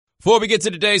Before we get to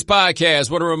today's podcast,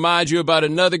 I want to remind you about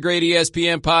another great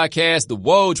ESPN podcast, the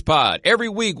Woj Pod. Every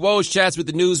week, Woj chats with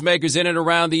the newsmakers in and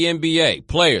around the NBA,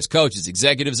 players, coaches,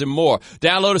 executives, and more.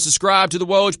 Download and subscribe to the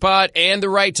Woj Pod and The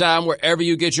Right Time wherever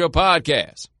you get your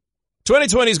podcasts.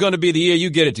 2020 is going to be the year you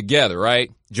get it together,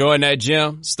 right? Join that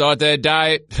gym, start that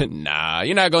diet. Nah,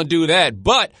 you're not going to do that.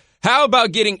 But how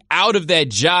about getting out of that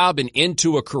job and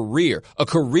into a career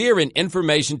in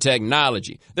information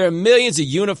technology? There are millions of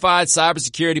unified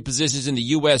cybersecurity positions in the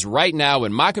U.S. right now,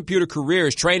 and My Computer Career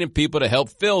is training people to help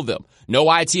fill them.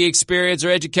 No IT experience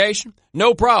or education?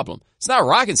 No problem. It's not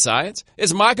rocket science.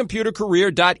 It's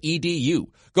mycomputercareer.edu.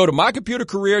 Go to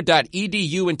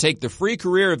mycomputercareer.edu and take the free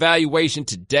career evaluation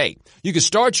today. You can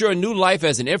start your new life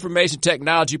as an information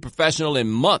technology professional in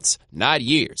months, not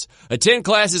years. Attend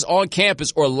classes on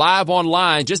campus or live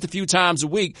online just a few times a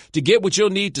week to get what you'll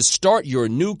need to start your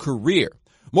new career.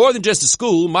 More than just a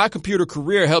school, My Computer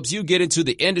Career helps you get into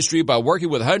the industry by working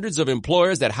with hundreds of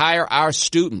employers that hire our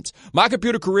students. My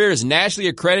Computer Career is nationally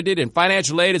accredited and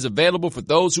financial aid is available for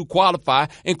those who qualify,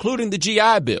 including the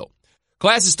GI Bill.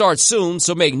 Classes start soon,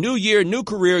 so make New Year, New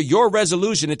Career your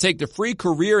resolution and take the free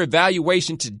career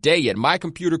evaluation today at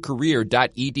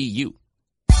mycomputercareer.edu.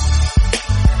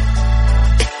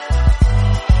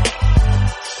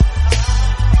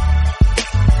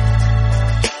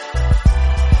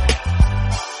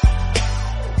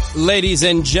 Ladies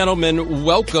and gentlemen,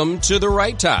 welcome to The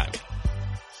Right Time.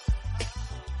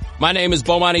 My name is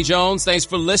Bomani Jones. Thanks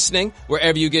for listening.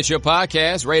 Wherever you get your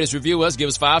podcast, rate us, review us, give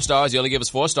us 5 stars. You only give us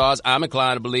 4 stars. I'm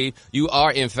inclined to believe you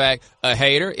are, in fact, a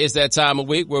hater. It's that time of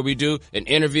week where we do an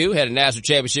interview. Had a national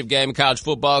championship game in college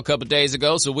football a couple days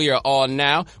ago, so we are on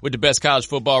now with the best college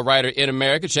football writer in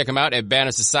America. Check him out at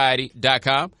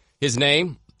bannersociety.com. His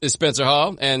name is Spencer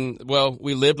Hall, and, well,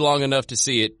 we lived long enough to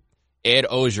see it. Ed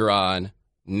Orgeron,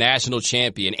 national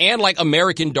champion, and like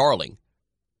American darling.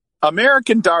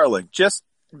 American darling, just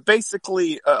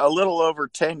basically a little over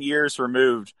 10 years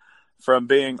removed from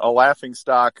being a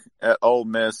laughingstock at Ole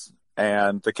Miss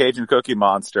and the Cajun Cookie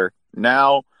Monster.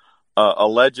 Now a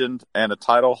legend and a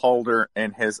title holder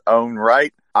in his own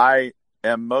right. I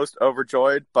am most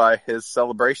overjoyed by his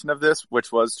celebration of this,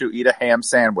 which was to eat a ham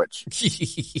sandwich.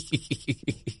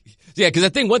 Yeah, because I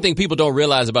think one thing people don't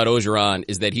realize about Orgeron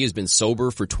is that he has been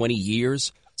sober for 20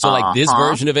 years. So like this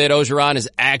version of Ed Orgeron is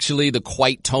actually the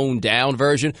quite toned down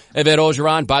version of Ed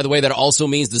Orgeron. By the way, that also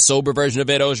means the sober version of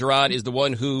Ed Orgeron is the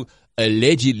one who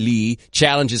allegedly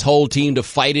challenged his whole team to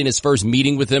fight in his first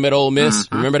meeting with him at Ole Miss.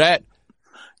 Mm-hmm. Remember that?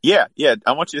 Yeah.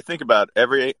 I want you to think about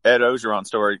every Ed Orgeron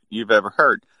story you've ever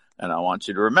heard. And I want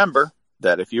you to remember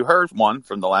that if you heard one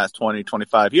from the last 20,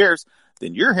 25 years,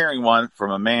 then you're hearing one from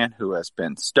a man who has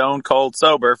been stone cold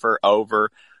sober for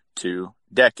over 2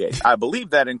 decades. I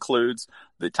believe that includes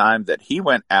the time that he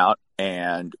went out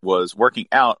and was working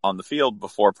out on the field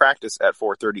before practice at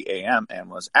 4:30 a.m.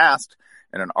 and was asked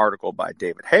in an article by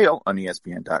David Hale on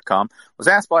ESPN.com, was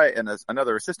asked by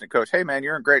another assistant coach, hey man,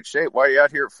 you're in great shape. Why are you out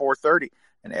here at 4:30?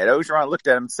 And Ed Orgeron looked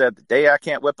at him and said, the day I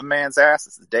can't whip a man's ass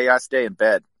is the day I stay in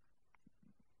bed.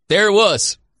 There it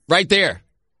was, right there.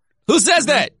 Who says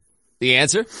that? The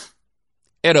answer,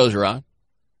 Ed Orgeron.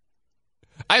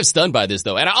 I am stunned by this,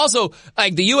 though. And I also,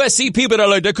 like, the USC people that are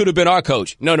like, that could have been our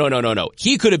coach. No.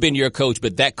 He could have been your coach,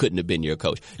 but that couldn't have been your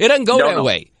coach. It doesn't go that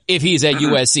way if he's at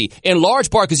USC. In large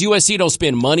part because USC don't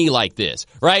spend money like this,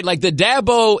 right? Like the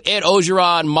Dabo Ed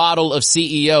Orgeron model of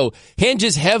CEO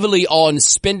hinges heavily on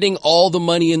spending all the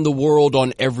money in the world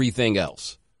on everything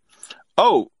else.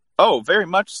 Oh, very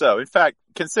much so. In fact,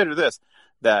 consider this.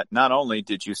 That not only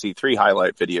did you see 3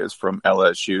 highlight videos from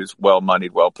LSU's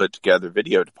well-moneyed, well-put-together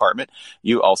video department,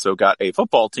 you also got a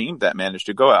football team that managed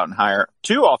to go out and hire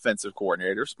 2 offensive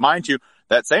coordinators. Mind you,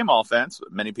 that same offense,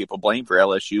 many people blame for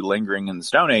LSU lingering in the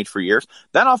Stone Age for years,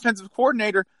 that offensive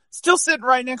coordinator still sitting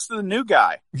right next to the new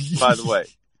guy, by the way.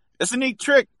 It's a neat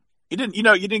trick. You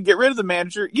didn't get rid of the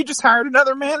manager. You just hired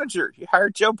another manager. You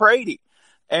hired Joe Brady.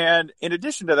 And in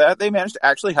addition to that, they managed to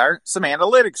actually hire some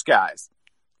analytics guys,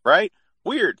 right?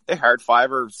 Weird. They hired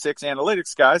 5 or 6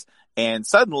 analytics guys, and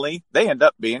suddenly they end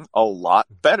up being a lot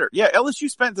better. Yeah, LSU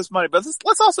spent this money, but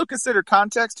let's also consider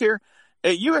context here.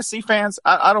 USC fans,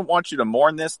 I don't want you to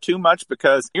mourn this too much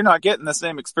because you're not getting the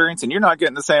same experience, and you're not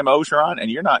getting the same Orgeron,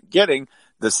 and you're not getting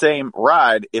the same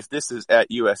ride if this is at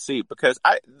USC. Because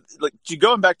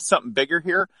going back to something bigger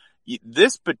here,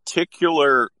 this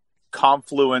particular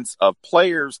confluence of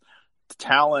players,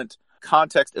 talent,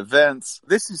 context, events.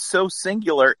 This is so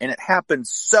singular and it happens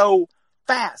so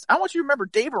fast. I want you to remember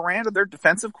Dave Aranda, their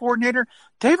defensive coordinator.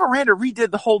 Dave Aranda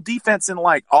redid the whole defense in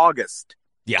like August.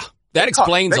 Yeah, that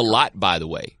explains a lot, by the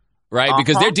way. right?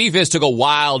 Because their defense took a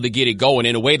while to get it going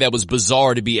in a way that was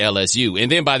bizarre to be LSU.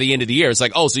 And then by the end of the year, it's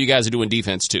like, oh, so you guys are doing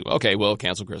defense too. Okay, well,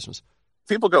 cancel Christmas.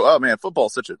 People go, oh man, football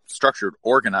is such a structured,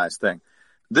 organized thing.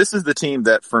 This is the team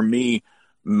that, for me,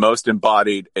 most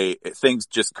embodied things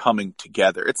just coming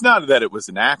together. It's not that it was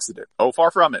an accident. Oh,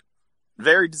 far from it.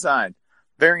 Very designed,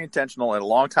 very intentional, and a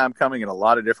long time coming in a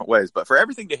lot of different ways. But for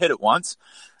everything to hit at once,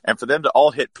 and for them to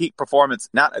all hit peak performance,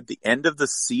 not at the end of the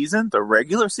season, the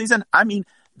regular season. I mean,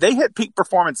 they hit peak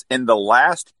performance in the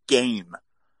last game,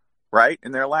 right?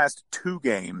 In their last 2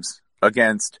 games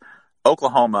against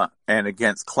Oklahoma and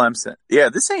against Clemson. Yeah,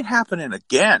 this ain't happening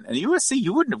again. And USC,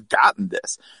 you wouldn't have gotten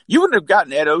this. You wouldn't have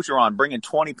gotten Ed Orgeron bringing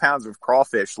 20 pounds of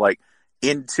crawfish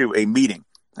into a meeting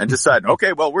and deciding,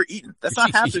 okay, well, we're eating. That's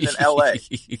not happening in LA.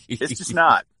 It's just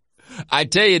not. I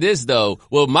tell you this, though.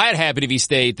 Well, it might happen if he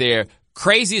stayed there.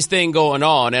 Craziest thing going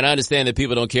on, and I understand that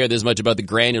people don't care this much about the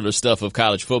granular stuff of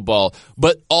college football,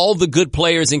 but all the good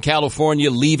players in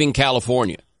California leaving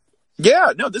California.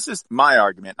 Yeah, no, this is my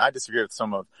argument. I disagree with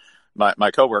some of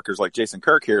my coworkers like Jason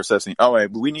Kirk here says, oh,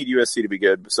 we need USC to be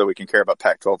good so we can care about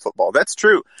Pac-12 football. That's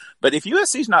true. But if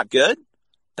USC's not good,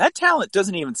 that talent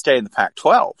doesn't even stay in the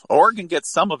Pac-12. Oregon gets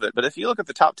some of it. But if you look at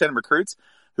the top 10 recruits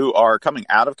who are coming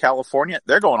out of California,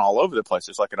 they're going all over the place.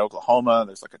 There's like an Oklahoma,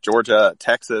 there's like a Georgia,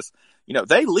 Texas.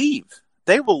 They leave.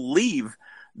 They will leave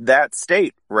that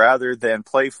state rather than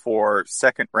play for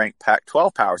second-ranked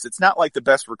Pac-12 powers. It's not like the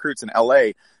best recruits in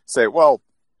LA say, well,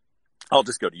 I'll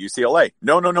just go to UCLA.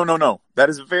 No. That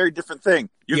is a very different thing.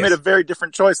 You've made a very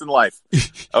different choice in life.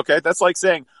 Okay? That's like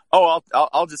saying, oh,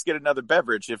 I'll just get another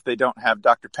beverage if they don't have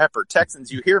Dr. Pepper. Texans,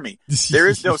 you hear me. There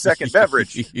is no second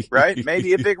beverage, right?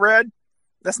 Maybe a Big Red.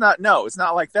 It's not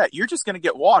like that. You're just going to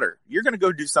get water. You're going to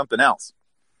go do something else.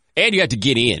 And you have to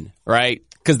get in, right?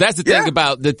 Because that's the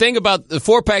thing about the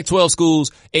 4 Pac-12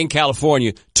 schools in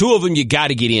California. 2 of them you got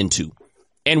to get into.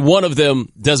 And one of them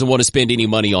doesn't want to spend any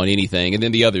money on anything, and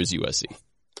then the other is USC.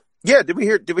 Yeah, did we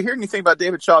hear anything about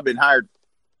David Shaw being hired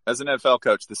as an NFL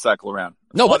coach this cycle around?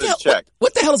 No, what the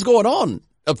hell is going on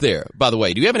up there, by the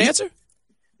way? Do you have an answer?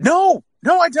 No,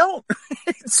 I don't.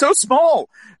 It's so small,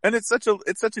 and it's such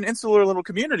an insular little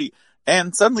community,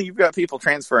 and suddenly you've got people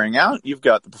transferring out, you've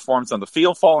got the performance on the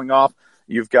field falling off,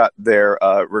 you've got their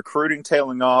recruiting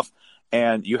tailing off,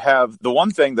 and you have the one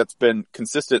thing that's been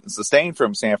consistent and sustained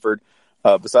from Sanford,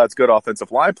 besides good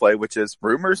offensive line play, which is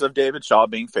rumors of David Shaw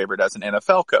being favored as an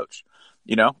NFL coach,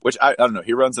 which I don't know.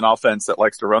 He runs an offense that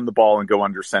likes to run the ball and go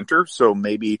under center. So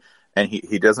maybe, and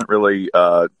he doesn't really,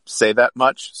 say that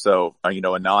much. So, a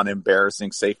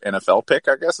non-embarrassing safe NFL pick,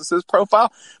 I guess is his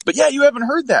profile. But yeah, you haven't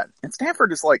heard that. And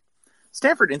Stanford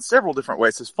in several different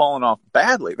ways has fallen off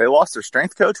badly. They lost their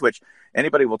strength coach, which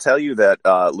anybody will tell you that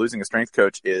losing a strength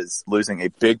coach is losing a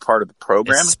big part of the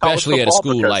program. Especially at a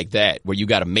school like that where you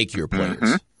got to make your players.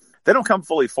 Mm-hmm. They don't come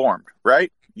fully formed,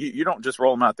 right? You don't just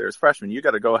roll them out there as freshmen. You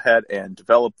got to go ahead and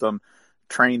develop them,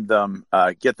 train them,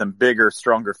 get them bigger,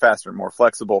 stronger, faster, more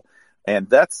flexible. And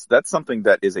that's something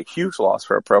that is a huge loss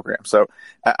for a program. So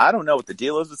I don't know what the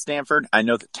deal is with Stanford. I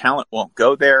know that talent won't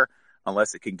go there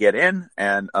unless it can get in.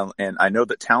 And I know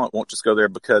that talent won't just go there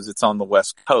because it's on the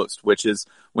West Coast, which is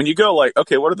when you go like,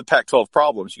 okay, what are the Pac-12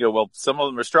 problems? You go, well, some of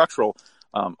them are structural.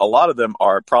 A lot of them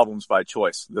are problems by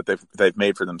choice that they've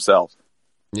made for themselves.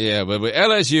 Yeah, but with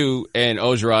LSU and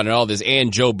Orgeron and all this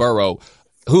and Joe Burrow,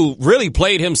 who really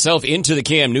played himself into the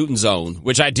Cam Newton zone,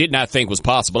 which I did not think was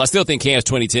possible. I still think Cam's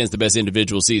 2010 is the best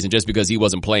individual season just because he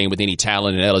wasn't playing with any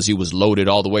talent and LSU was loaded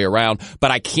all the way around.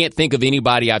 But I can't think of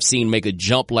anybody I've seen make a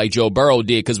jump like Joe Burrow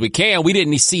did because with Cam, we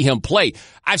didn't see him play.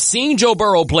 I've seen Joe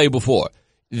Burrow play before.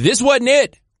 This wasn't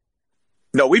it.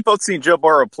 No, we've both seen Joe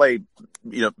Burrow play,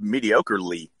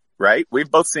 mediocrely, right?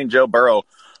 We've both seen Joe Burrow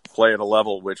play at a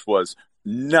level which was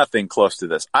nothing close to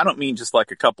this. I don't mean just like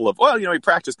a couple of, he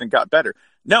practiced and got better.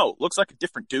 No, looks like a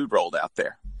different dude rolled out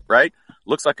there, right?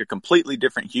 Looks like a completely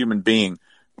different human being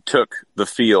took the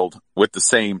field with the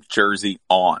same jersey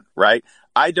on, right?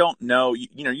 I don't know.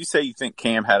 You say you think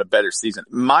Cam had a better season.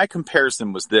 My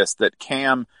comparison was this, that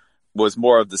Cam was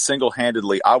more of the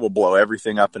single-handedly, I will blow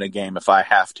everything up in a game if I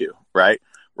have to, right?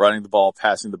 Running the ball,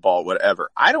 passing the ball,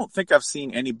 whatever. I don't think I've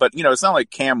seen anybody, it's not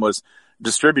like Cam was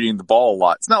distributing the ball a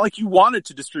lot. It's not like you wanted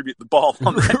to distribute the ball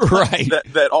on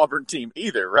that Auburn team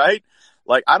either, right?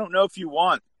 Like, I don't know if you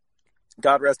want,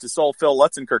 God rest his soul, Phil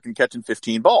Lutzenkirchen catching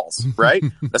 15 balls, right?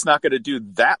 That's not going to do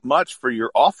that much for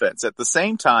your offense. At the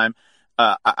same time,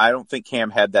 I don't think Cam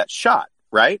had that shot,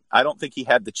 right? I don't think he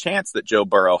had the chance that Joe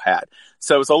Burrow had.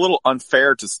 So it's a little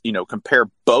unfair to, compare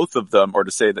both of them or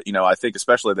to say that, I think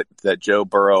especially that Joe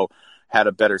Burrow had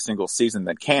a better single season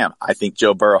than Cam. I think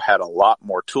Joe Burrow had a lot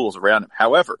more tools around him.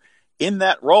 However, in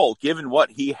that role, given what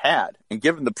he had and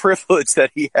given the privilege that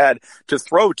he had to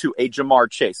throw to a Jamar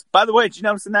Chase. By the way, did you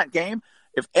notice in that game,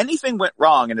 if anything went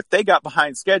wrong and if they got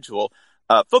behind schedule,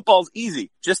 football's easy.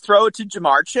 Just throw it to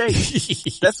Jamar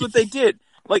Chase. That's what they did.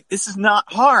 Like, this is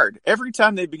not hard. Every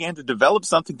time they began to develop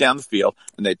something down the field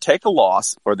and they take a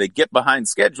loss or they get behind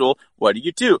schedule, what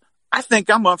do? I think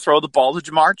I'm going to throw the ball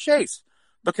to Jamar Chase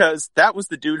because that was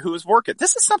the dude who was working.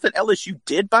 This is something LSU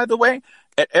did, by the way,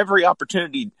 at every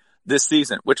opportunity this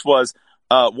season, which was,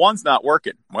 one's not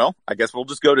working. Well, I guess we'll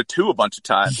just go to two a bunch of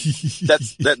times.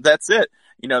 That's it.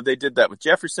 You know, they did that with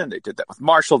Jefferson. They did that with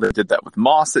Marshall. They did that with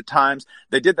Moss at times.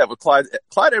 They did that with Clyde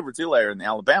Edwards-Helaire in the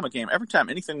Alabama game. Every time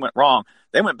anything went wrong,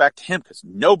 they went back to him because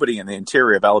nobody in the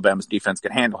interior of Alabama's defense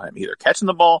could handle him, either catching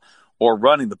the ball or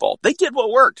running the ball. They did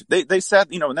what worked. They said,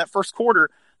 you know, in that first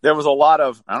quarter, there was a lot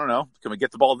of, I don't know, can we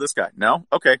get the ball to this guy? No?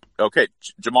 Okay.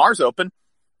 Jamar's open.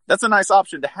 That's a nice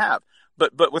option to have.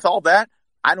 But with all that,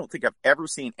 I don't think I've ever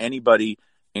seen anybody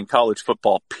in college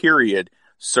football, period,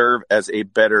 serve as a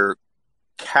better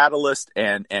catalyst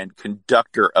and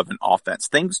conductor of an offense.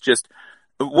 Things just,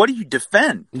 what do you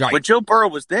defend? Right. When Joe Burrow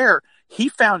was there, he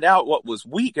found out what was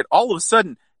weak, and all of a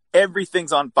sudden,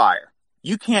 everything's on fire.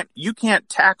 You can't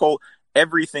tackle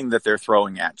everything that they're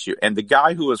throwing at you. And the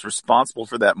guy who was responsible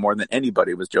for that more than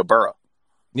anybody was Joe Burrow.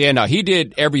 Yeah, no, he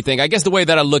did everything. I guess the way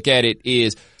that I look at it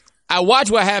is, I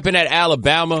watched what happened at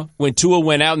Alabama when Tua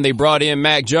went out and they brought in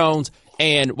Mac Jones.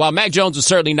 And while Mac Jones was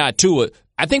certainly not Tua,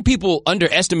 I think people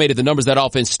underestimated the numbers that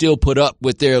offense still put up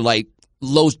with their like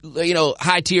low, you know,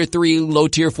 high tier 3, low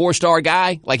tier 4-star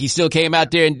guy. Like he still came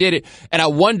out there and did it. And I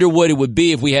wonder what it would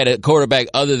be if we had a quarterback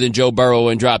other than Joe Burrow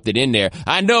and dropped it in there.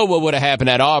 I know what would have happened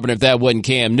at Auburn if that wasn't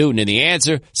Cam Newton. And the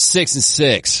answer,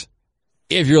 6-6,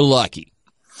 if you're lucky.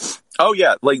 Oh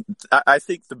yeah, like I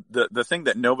think the thing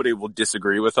that nobody will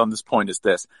disagree with on this point is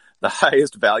this: the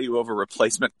highest value over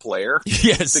replacement player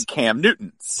is to Cam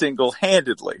Newton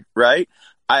single-handedly, right?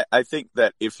 I think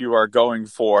that if you are going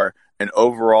for an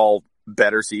overall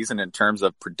better season in terms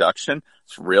of production,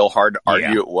 it's real hard to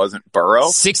argue it wasn't Burrow.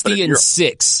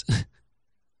 60-6.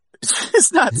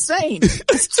 It's not sane.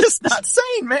 It's just not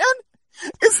sane, man.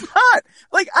 It's not.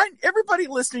 Like, everybody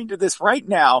listening to this right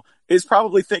now is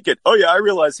probably thinking, oh yeah, I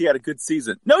realize he had a good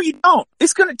season. No, you don't.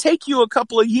 It's going to take you a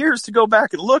couple of years to go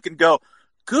back and look and go,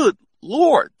 good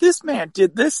Lord, this man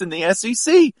did this in the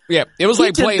SEC. Yeah, it was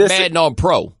like playing Madden on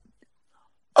Pro.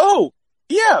 Oh,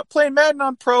 yeah, playing Madden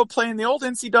on Pro, playing the old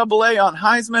NCAA on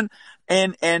Heisman,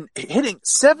 and hitting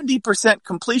 70%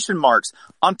 completion marks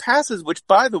on passes, which,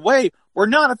 by the way, were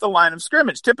not at the line of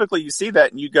scrimmage. Typically, you see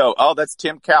that and you go, oh, that's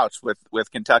Tim Couch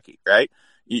with Kentucky, right?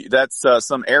 That's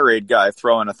some air raid guy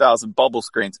throwing 1,000 bubble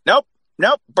screens. Nope.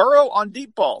 Burrow on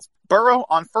deep balls. Burrow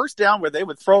on first down where they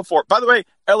would throw for. By the way,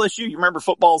 LSU, you remember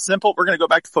football is simple? We're going to go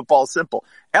back to football is simple.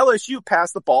 LSU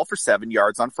passed the ball for 7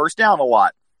 yards on first down a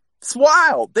lot. It's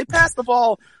wild. They passed the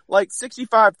ball like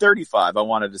 65-35, I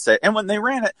wanted to say. And when they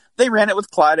ran it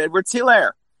with Clyde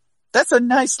Edwards-Helaire. That's a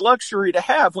nice luxury to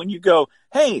have when you go,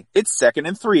 hey, it's 2nd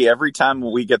and 3 every time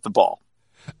we get the ball.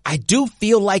 I do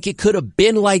feel like it could have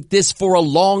been like this for a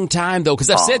long time, though, because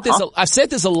I've said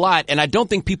this a lot, and I don't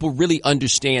think people really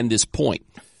understand this point.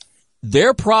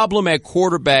 Their problem at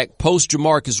quarterback post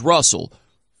Jamarcus Russell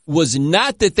was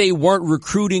not that they weren't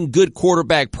recruiting good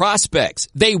quarterback prospects.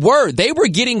 They were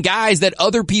getting guys that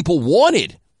other people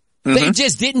wanted. Mm-hmm. They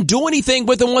just didn't do anything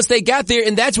with them once they got there,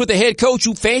 and that's with the head coach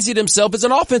who fancied himself as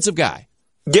an offensive guy.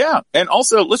 Yeah, and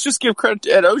also let's just give credit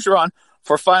to Ed Orgeron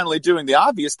for finally doing the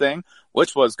obvious thing,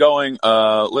 which was going,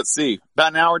 about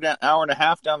an hour and a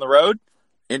half down the road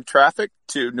in traffic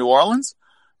to New Orleans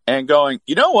and going,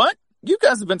 you know what? You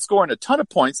guys have been scoring a ton of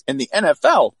points in the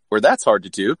NFL where that's hard to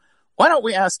do. Why don't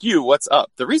we ask you what's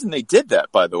up? The reason they did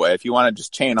that, by the way, if you want to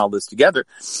just chain all this together,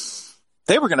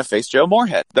 they were going to face Joe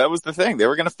Moorhead. That was the thing. They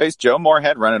were going to face Joe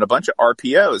Moorhead running a bunch of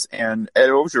RPOs, and Ed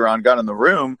Orgeron got in the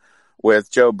room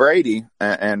with Joe Brady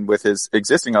and with his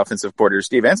existing offensive coordinator,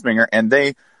 Steve Ensminger, and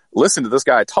they listened to this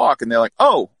guy talk, and they're like,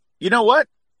 oh, you know what?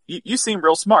 You seem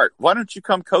real smart. Why don't you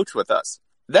come coach with us?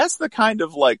 That's the kind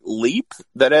of like leap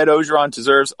that Ed Orgeron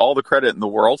deserves all the credit in the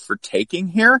world for taking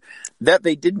here. That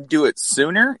they didn't do it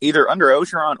sooner, either under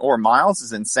Orgeron or Miles,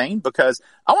 is insane, because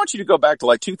I want you to go back to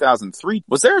like 2003.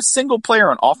 Was there a single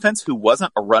player on offense who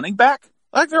wasn't a running back?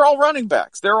 Like, they're all running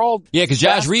backs. They're all... Yeah, because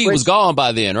Josh Reed was gone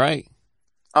by then, right?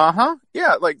 Uh-huh.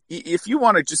 Yeah, like, if you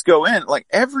want to just go in, like,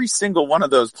 every single one of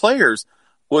those players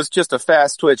was just a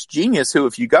fast twitch genius who,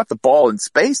 if you got the ball in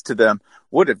space to them,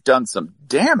 would have done some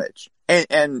damage.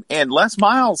 And Les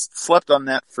Miles slept on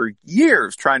that for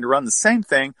years, trying to run the same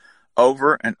thing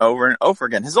over and over and over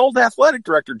again. His old athletic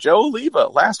director, Joe Oliva,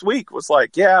 last week was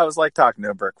like, yeah, I was like talking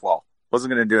to a brick wall. Wasn't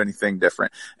going to do anything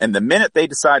different. And the minute they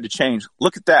decide to change,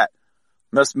 look at that.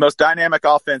 Most dynamic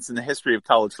offense in the history of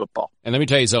college football. And let me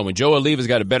tell you something. When Joe Oliva's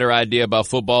got a better idea about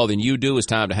football than you do, it's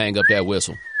time to hang up that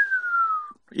whistle.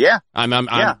 Yeah. I'm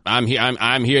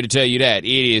here to tell you that.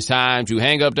 It is time to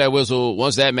hang up that whistle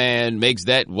once that man makes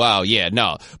that. Wow. Yeah,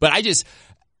 no. But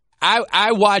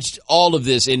I watched all of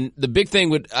this, and the big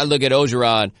thing I look at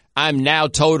Orgeron, I'm now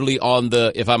totally on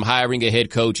if I'm hiring a head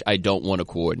coach, I don't want a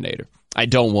coordinator. I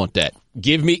don't want that.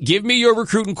 Give me your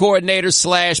recruiting coordinator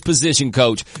 / position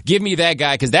coach. Give me that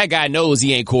guy, because that guy knows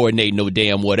he ain't coordinating no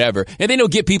damn whatever. And then he'll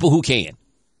get people who can.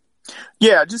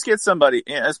 Yeah, just get somebody,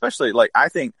 especially, like, I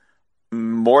think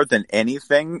more than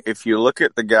anything, if you look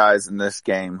at the guys in this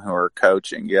game who are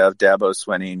coaching, you have Dabo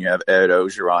Swinney and you have Ed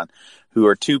Orgeron, who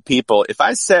are two people. If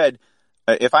I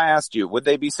asked you, would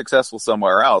they be successful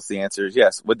somewhere else? The answer is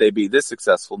yes. Would they be this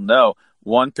successful? No.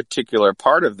 One particular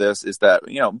part of this is that,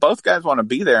 both guys want to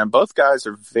be there, and both guys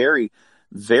are very,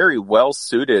 very well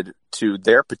suited to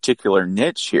their particular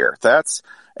niche here.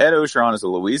 Ed Orgeron is a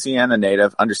Louisiana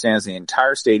native, understands the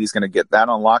entire state. He's going to get that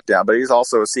on lockdown, but he's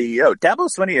also a CEO. Dabo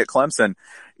Swinney at Clemson,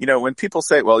 when people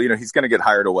say, well, he's going to get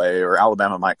hired away or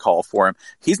Alabama might call for him,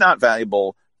 he's not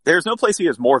valuable. There's no place he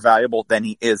is more valuable than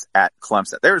he is at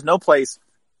Clemson. There is no place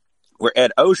where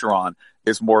Ed Orgeron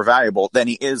is more valuable than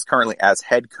he is currently as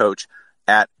head coach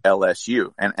at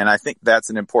LSU. And I think that's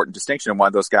an important distinction in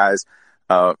why those guys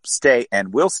stay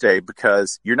and will stay,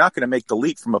 because you're not going to make the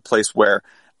leap from a place where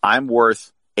I'm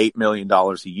worth $8 million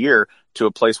a year to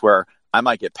a place where I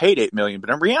might get paid $8 million.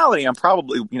 But in reality, I'm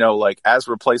probably, like as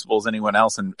replaceable as anyone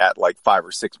else at like $5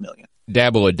 or $6 million.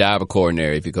 Dabo would die of a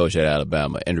coronary if he coached at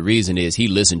Alabama. And the reason is he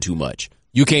listened too much.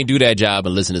 You can't do that job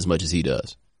and listen as much as he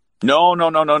does. No.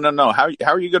 How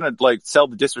are you going to sell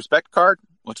the disrespect card,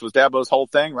 which was Dabo's whole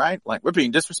thing, right? Like, we're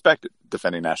being disrespected,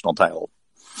 defending national title.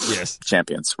 Yes.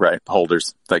 Champions, right?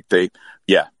 Holders.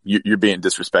 You're being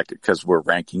disrespected because we're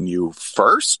ranking you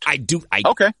first.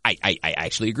 Okay. I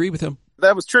actually agree with him.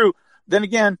 That was true. Then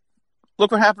again,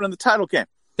 look what happened in the title game.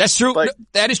 That's true.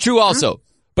 That is true also. Mm-hmm.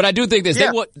 But I do think this.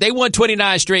 Yeah. They won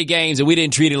 29 straight games, and we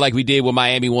didn't treat it like we did when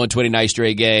Miami won 29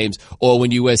 straight games or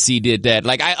when USC did that.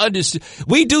 Like, I understand.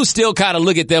 We do still kind of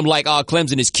look at them like, oh,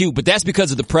 Clemson is cute, but that's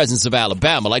because of the presence of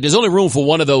Alabama. Like, there's only room for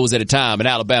one of those at a time, and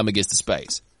Alabama gets the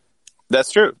space.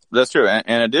 That's true.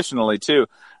 And additionally, too,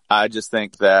 I just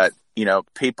think that,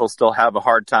 people still have a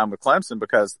hard time with Clemson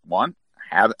because, one,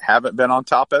 haven't been on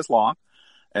top as long.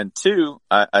 And two,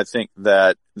 I think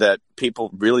that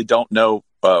people really don't know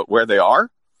where they are.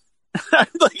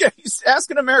 Like, he's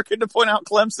asking American to point out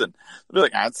Clemson. They'll be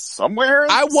like, that's somewhere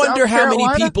in I wonder South how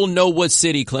Carolina? Many people know what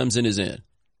city Clemson is in.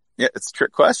 Yeah, it's a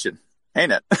trick question,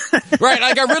 ain't it? Right,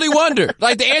 like I really wonder.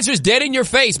 Like, the answer is dead in your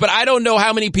face, but I don't know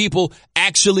how many people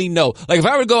actually know. Like, if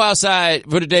I were to go outside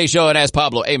for today's show and ask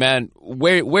Pablo, hey man,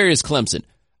 where is Clemson?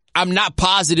 I'm not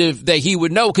positive that he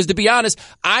would know, because to be honest,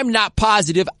 I'm not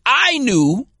positive I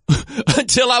knew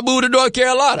until I moved to North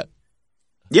Carolina.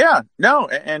 Yeah, no,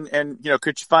 and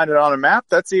could you find it on a map?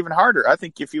 That's even harder. I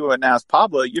think if you went and asked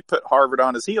Pablo, you'd put Harvard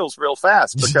on his heels real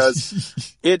fast,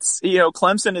 because it's,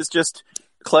 Clemson is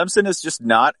just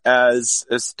not as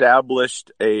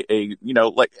established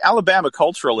like Alabama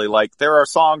culturally. Like, there are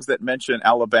songs that mention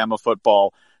Alabama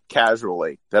football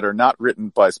casually that are not written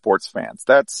by sports fans.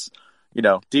 That's,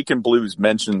 Deacon Blues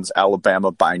mentions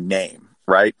Alabama by name,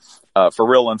 right? For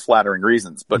real unflattering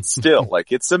reasons, but still,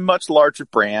 like, it's a much larger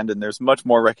brand and there's much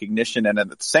more recognition. And at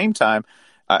the same time,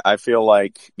 I feel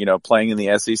like, playing in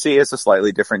the SEC is a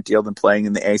slightly different deal than playing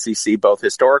in the ACC, both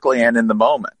historically and in the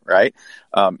moment, right?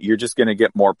 You're just going to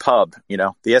get more pub,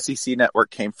 the SEC network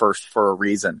came first for a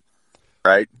reason,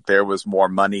 right? There was more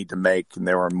money to make and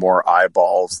there were more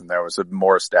eyeballs and there was a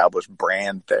more established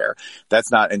brand there. That's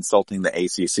not insulting the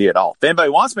ACC at all. If anybody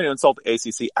wants me to insult the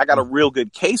ACC, I got a real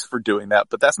good case for doing that,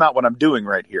 but that's not what I'm doing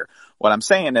right here. What I'm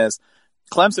saying is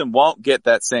Clemson won't get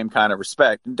that same kind of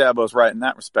respect, and Dabo's right in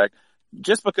that respect,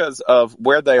 just because of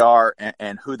where they are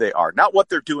and who they are, not what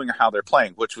they're doing or how they're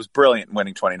playing, which was brilliant in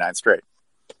winning 29 straight.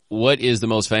 What is the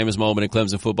most famous moment in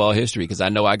Clemson football history? Because I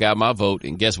know I got my vote,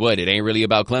 and guess what? It ain't really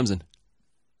about Clemson.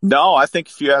 No, I think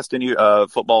if you asked any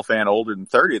football fan older than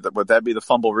 30, would that be the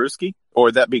fumble Ruski? Or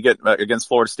would that be against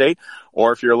Florida State?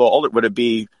 Or if you're a little older, would it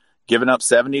be giving up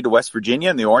 70 to West Virginia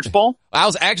in the Orange Bowl? I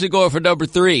was actually going for number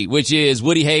 3, which is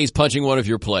Woody Hayes punching one of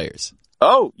your players.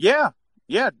 Oh, yeah.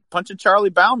 Yeah, punching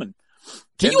Charlie Bauman.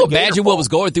 Can you imagine what was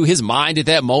going through his mind at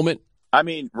that moment? I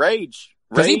mean, rage.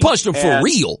 Because he punched him for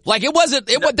real. Like,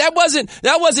 that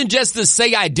wasn't just to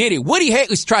say I did it. Woody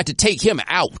Hayes tried to take him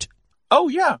out. Oh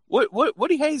yeah. What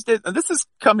Woody Hayes did, and this is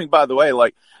coming, by the way,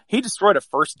 like, he destroyed a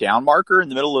first down marker in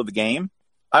the middle of the game,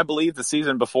 I believe the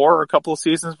season before, or a couple of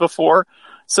seasons before.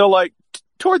 So like,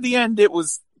 toward the end, it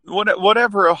was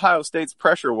whatever Ohio State's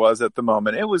pressure was at the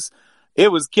moment. It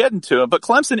was getting to him. But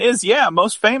Clemson is,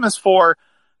 most famous for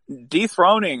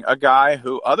dethroning a guy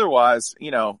who otherwise,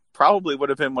 probably would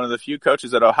have been one of the few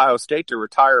coaches at Ohio State to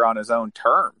retire on his own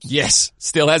terms. Yes.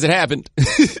 Still hasn't happened.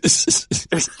 It's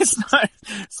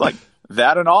like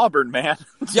that and Auburn, man.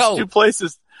 Just two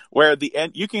places where the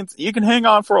end, you can hang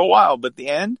on for a while, but the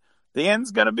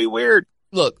end's going to be weird.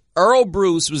 Look, Earl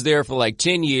Bruce was there for like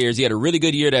 10 years. He had a really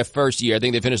good year that first year. I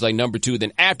think they finished like number 2.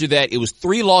 Then after that, it was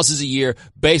 3 losses a year,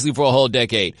 basically for a whole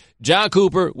decade. John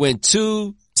Cooper went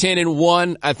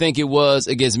 2-10-1, I think it was,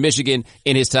 against Michigan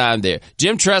in his time there.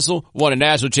 Jim Tressel won a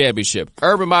national championship.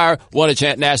 Urban Meyer won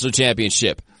a national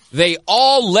championship. They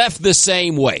all left the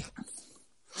same way.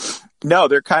 No,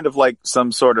 they're kind of like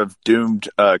some sort of doomed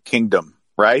kingdom.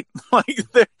 Right? Like,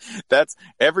 that's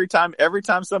every time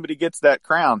somebody gets that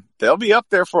crown, they'll be up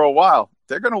there for a while.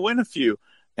 They're going to win a few.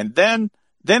 And then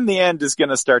the end is going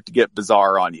to start to get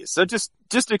bizarre on you. So just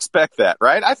expect that,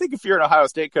 right? I think if you're an Ohio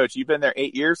State coach, you've been there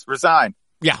 8 years, resign.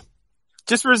 Yeah.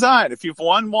 Just resign. If you've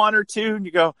won 1 or 2 and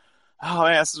you go, oh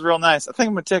man, this is real nice, I think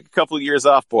I'm going to take a couple of years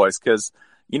off, boys, because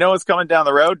you know what's coming down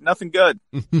the road? Nothing good.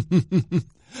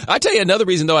 I tell you another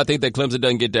reason, though, I think that Clemson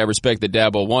doesn't get that respect that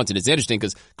Dabo wants, and it's interesting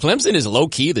because Clemson is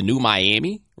low-key the new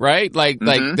Miami, right? Like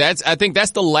I think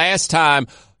that's the last time.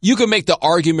 You can make the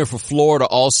argument for Florida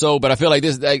also, but I feel like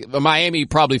Miami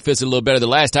probably fits a little better. The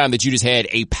last time that you just had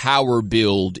a power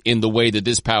build in the way that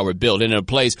this power built, in a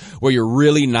place where you're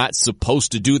really not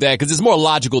supposed to do that, because it's more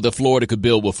logical that Florida could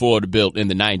build what Florida built in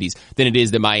the 90s than it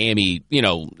is that Miami,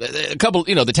 a couple,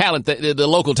 the talent, the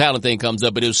local talent thing comes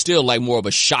up, but it was still like more of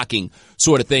a shocking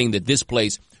sort of thing that this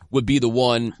place would be the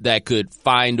one that could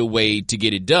find a way to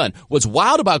get it done. What's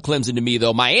wild about Clemson to me,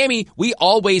 though, Miami, we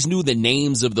always knew the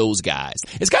names of those guys.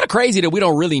 It's kind of crazy that we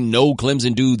don't really know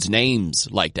Clemson dudes' names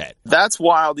like that. That's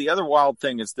wild. The other wild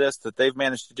thing is that they've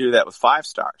managed to do that with 5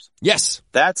 stars. Yes.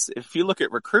 If you look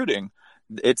at recruiting,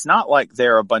 it's not like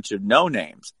they're a bunch of no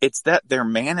names. It's that they're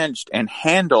managed and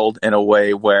handled in a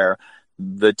way where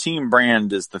the team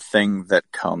brand is the thing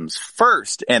that comes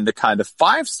first, and the kind of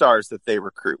 5 stars that they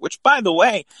recruit, which, by the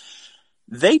way,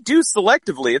 they do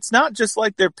selectively. It's not just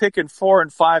like they're picking 4 and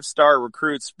 5-star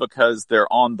recruits because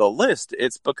they're on the list.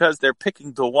 It's because they're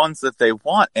picking the ones that they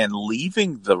want and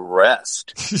leaving the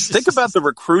rest. Think about the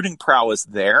recruiting prowess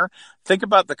there. Think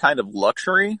about the kind of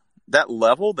luxury, that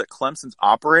level that Clemson's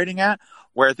operating at,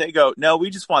 where they go, no,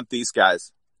 we just want these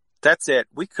guys. That's it.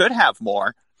 We could have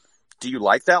more. Do you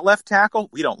like that left tackle?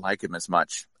 We don't like him as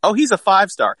much. Oh, he's a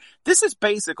 5-star. This is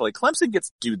basically, Clemson gets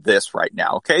to do this right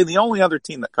now, okay? The only other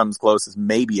team that comes close is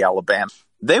maybe Alabama.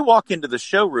 They walk into the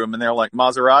showroom and they're like,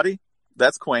 Maserati?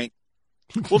 That's quaint.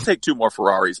 We'll take 2 more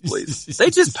Ferraris, please. They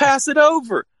just pass it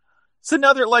over. It's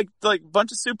another like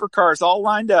bunch of supercars all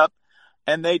lined up,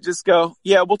 and they just go,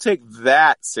 yeah, we'll take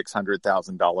that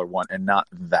 $600,000 one and not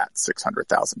that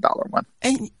 $600,000 one.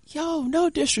 And no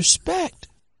disrespect.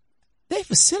 Their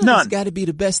facilities got to be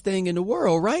the best thing in the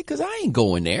world, right? Because I ain't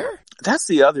going there. That's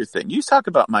the other thing. You talk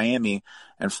about Miami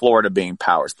and Florida being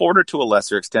powers. Florida to a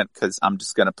lesser extent, because I'm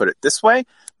just going to put it this way.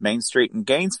 Main Street in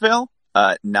Gainesville,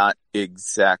 not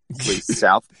exactly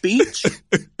South Beach,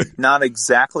 not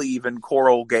exactly even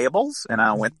Coral Gables, and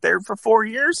I went there for 4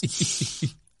 years.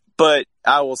 But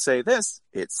I will say this,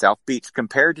 it's South Beach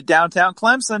compared to downtown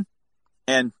Clemson,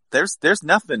 and there's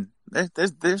nothing.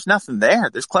 There's nothing there.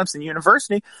 There's Clemson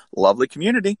University, lovely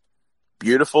community,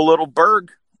 beautiful little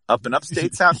burg up in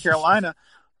upstate South Carolina,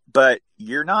 but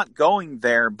you're not going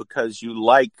there because you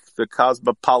like the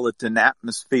cosmopolitan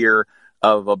atmosphere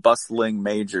of a bustling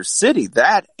major city.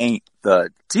 That ain't the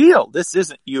deal. This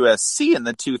isn't USC in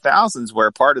the 2000s where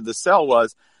part of the sell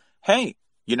was, hey,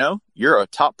 you're a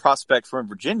top prospect from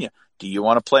Virginia. Do you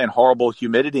want to play in horrible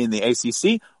humidity in the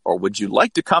ACC, or would you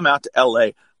like to come out to LA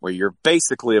where you're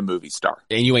basically a movie star?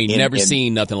 And you ain't never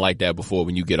seen nothing like that before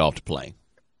when you get off the plane.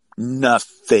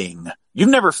 Nothing. You've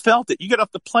never felt it. You get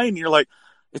off the plane and you're like,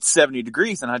 it's 70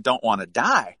 degrees and I don't want to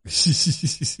die.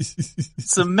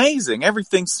 It's amazing.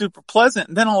 Everything's super pleasant.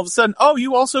 And then all of a sudden,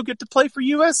 you also get to play for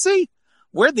USC.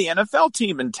 We're the NFL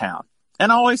team in town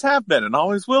and always have been and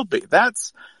always will be.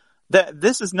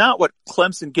 This is not what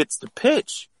Clemson gets to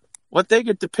pitch. What they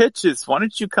get to pitch is, why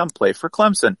don't you come play for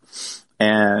Clemson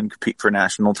and compete for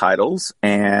national titles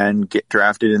and get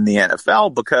drafted in the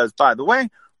NFL? Because, by the way,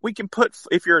 we can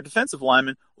if you're a defensive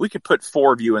lineman, we can put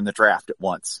 4 of you in the draft at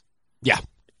once. Yeah.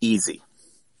 Easy.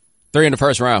 3 in the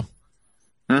first round.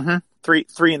 Mm-hmm.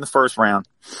 Three in the first round.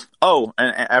 Oh,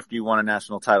 and after you won a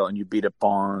national title and you beat up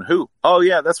on who? Oh,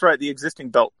 yeah, that's right. The existing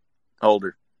belt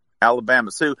holder,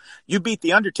 Alabama. So you beat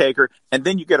the Undertaker and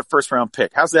then you get a first round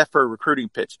pick. How's that for a recruiting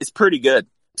pitch? It's pretty good.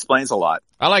 Explains a lot.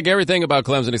 I like everything about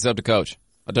Clemson except the coach.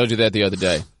 I told you that the other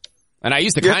day. And I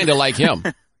used to kind of like him.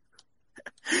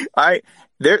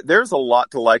 There's a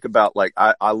lot to like about, like,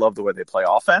 I love the way they play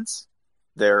offense.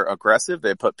 They're aggressive.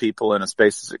 They put people in a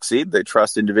space to succeed. They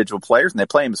trust individual players, and they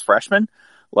play them as freshmen.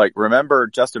 Like, remember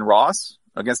Justin Ross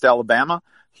against Alabama?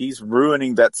 He's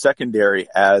ruining that secondary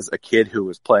as a kid who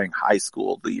was playing high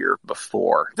school the year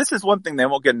before. This is one thing they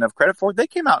won't get enough credit for. They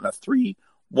came out in a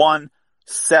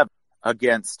 3-1-7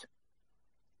 against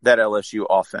that LSU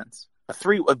offense.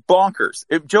 Bonkers.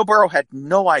 Joe Burrow had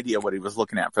no idea what he was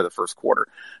looking at for the first quarter.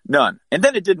 None. And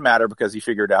then it didn't matter because he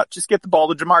figured out, just get the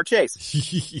ball to Jamar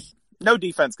Chase. No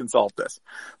defense can solve this.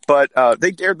 But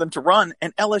they dared them to run,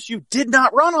 and LSU did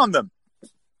not run on them.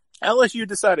 LSU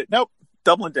decided, nope,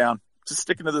 doubling down. Just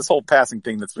sticking to this whole passing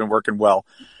thing that's been working well.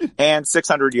 And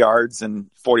 600 yards and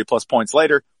 40-plus points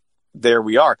later, there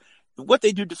we are. What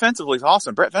they do defensively is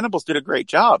awesome. Brett Venables did a great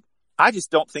job. I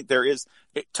just don't think there is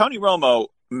 – Tony Romo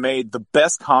made the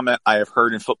best comment I have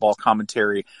heard in football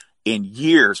commentary in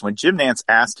years when Jim Nantz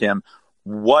asked him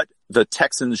what the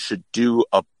Texans should do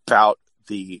about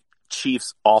the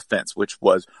Chiefs offense, which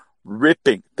was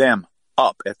ripping them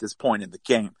up at this point in the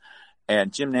game.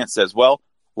 And Jim Nantz says, well,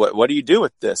 what do you do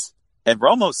with this? And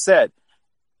Romo said,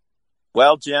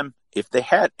 well, Jim, if they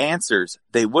had answers,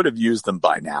 they would have used them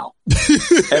by now.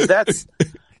 And that's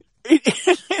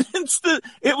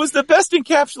it was the best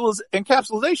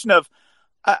encapsulation of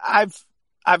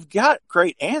I've got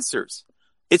great answers.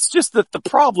 It's just that the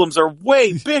problems are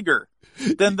way bigger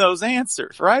than those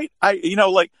answers, right?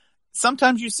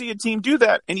 Sometimes you see a team do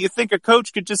that and you think a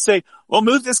coach could just say, well,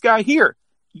 move this guy here.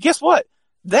 Guess what?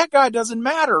 That guy doesn't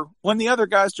matter when the other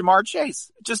guy's Jamar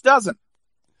Chase. It just doesn't.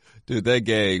 Dude, that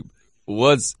game,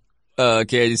 once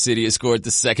Kansas City had scored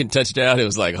the second touchdown, it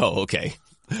was like, oh, okay.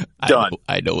 Done.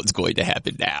 I know what's going to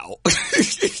happen now.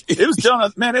 It was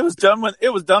done. Man, it was done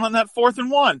on that 4th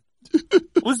and 1.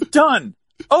 It was done.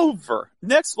 Over.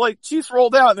 Next, Chiefs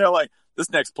rolled out and they're like, this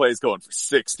next play is going for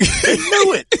 60. They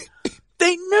knew it.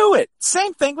 They knew it.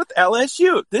 Same thing with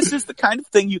LSU. This is the kind of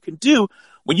thing you can do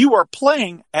when you are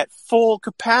playing at full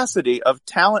capacity of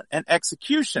talent and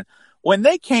execution. When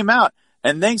they came out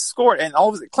and they scored, and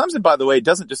Clemson, by the way,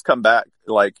 doesn't just come back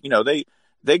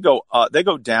they go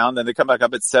down, then they come back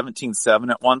up at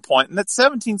 17-7 at one point, and at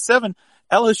 17-7,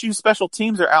 LSU special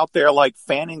teams are out there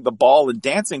fanning the ball and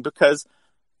dancing because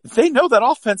they know that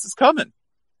offense is coming.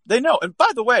 They know. And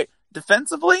by the way,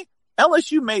 defensively,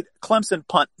 LSU made Clemson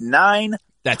punt 9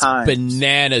 That's times.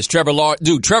 Bananas. Trevor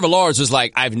Lawrence was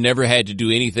like, I've never had to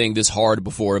do anything this hard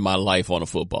before in my life on a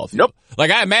football field.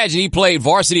 Nope. I imagine he played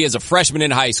varsity as a freshman in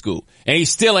high school, and he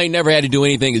still ain't never had to do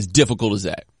anything as difficult as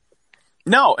that.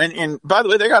 No, and by the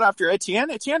way, they got after Etienne.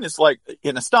 Etienne is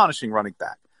an astonishing running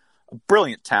back, a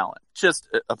brilliant talent, just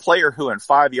a player who in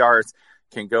 5 yards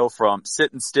can go from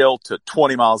sitting still to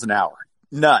 20 miles an hour.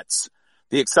 Nuts.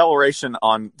 The acceleration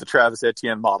on the Travis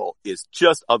Etienne model is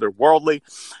just otherworldly.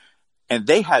 And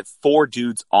they had 4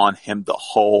 dudes on him the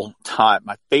whole time.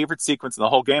 My favorite sequence in the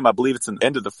whole game, I believe it's in the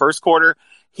end of the first quarter.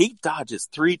 He dodges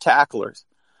 3 tacklers.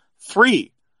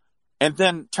 3. And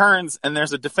then turns and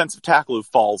there's a defensive tackle who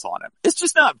falls on him. It's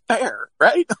just not fair,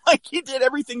 right? He did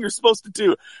everything you're supposed to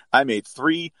do. I made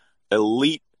 3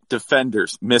 elite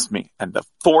defenders miss me. And the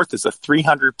 4th is a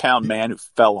 300-pound man who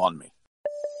fell on me.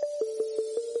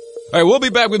 All right, we'll be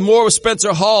back with more with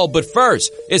Spencer Hall, but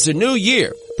first, it's a new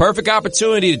year. Perfect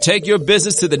opportunity to take your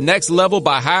business to the next level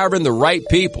by hiring the right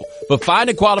people. But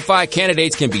finding qualified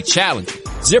candidates can be challenging.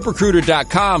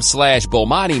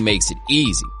 ZipRecruiter.com/Bomani makes it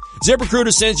easy.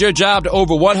 ZipRecruiter sends your job to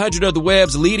over 100 of the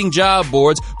web's leading job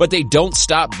boards, but they don't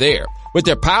stop there. With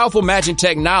their powerful matching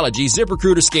technology,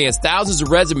 ZipRecruiter scans thousands of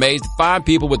resumes to find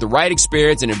people with the right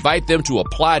experience and invite them to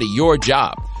apply to your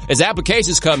job. As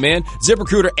applications come in,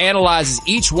 ZipRecruiter analyzes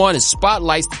each one and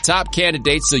spotlights the top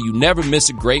candidates so you never miss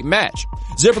a great match.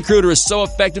 ZipRecruiter is so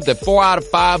effective that 4 out of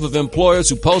 5 of employers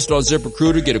who post on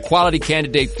ZipRecruiter get a quality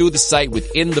candidate through the site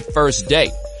within the first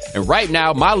day. And right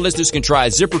now, my listeners can try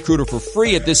ZipRecruiter for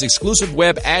free at this exclusive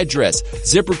web address,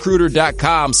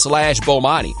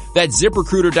 ZipRecruiter.com/Bomani. That's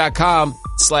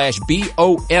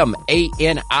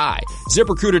ZipRecruiter.com/BOMANI.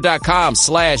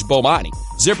 ZipRecruiter.com/Bomani.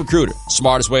 ZipRecruiter,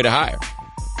 smartest way to hire.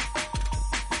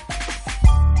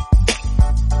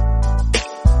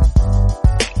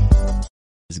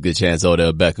 There's a good chance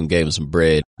Odell Beckham gave him some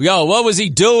bread. Yo, what was he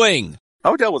doing?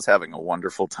 Odell was having a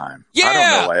wonderful time. Yeah! I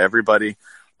don't know why everybody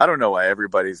I don't know why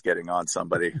everybody's getting on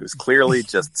somebody who's clearly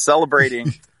just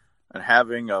celebrating and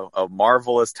having a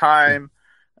marvelous time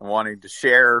and wanting to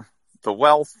share the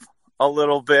wealth a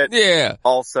little bit. Yeah.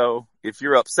 Also, if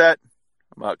you're upset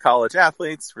about college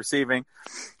athletes receiving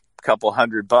a couple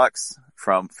 $100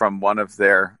 from one of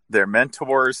their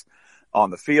mentors on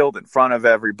the field in front of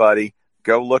everybody,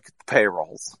 go look at the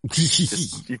payrolls.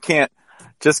 You can't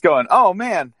just going, oh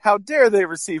man, how dare they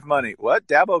receive money? What?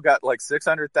 Dabo got like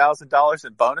 $600,000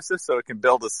 in bonuses so it can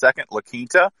build a second La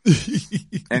Quinta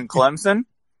in Clemson.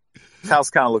 His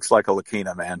house kind of looks like a La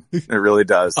Quinta, man. It really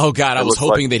does. Oh God, I was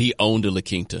hoping that he owned a La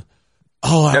Quinta.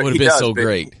 Oh, that would have been so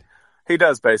great. He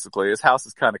does, basically. His house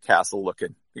is kind of castle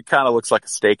looking. It kind of looks like a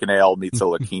Steak and Ale meets a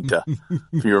La Quinta.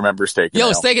 If you remember Steak and Ale.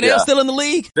 Yo, Steak and Ale still in the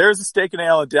league? There's a Steak and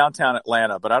Ale in downtown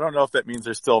Atlanta, but I don't know if that means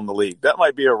they're still in the league. That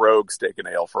might be a rogue Steak and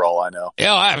Ale for all I know.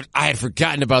 Yo, I had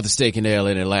forgotten about the Steak and Ale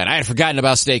in Atlanta. I had forgotten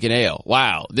about Steak and Ale.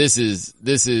 Wow. This is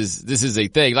a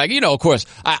thing. Like, of course,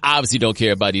 I obviously don't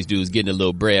care about these dudes getting a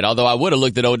little bread. Although I would have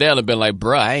looked at Odell and been like,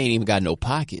 bruh, I ain't even got no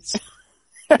pockets.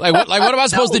 What am I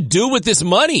supposed to do with this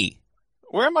money?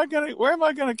 Where am I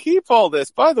gonna keep all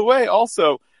this? By the way,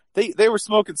 also, they were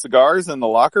smoking cigars in the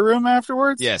locker room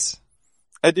afterwards. Yes.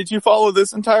 Did you follow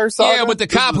this entire saga? Yeah, with the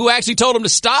cop who actually told him to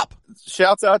stop.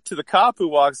 Shouts out to the cop who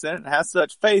walks in and has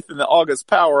such faith in the august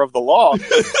power of the law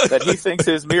that he thinks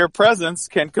his mere presence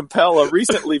can compel a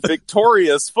recently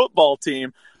victorious football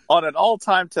team on an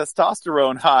all-time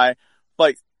testosterone high,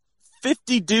 like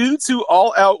 50 dudes who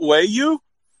all outweigh you.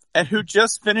 And who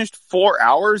just finished 4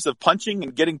 hours of punching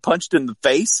and getting punched in the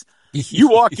face. You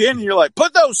walk in and you're like,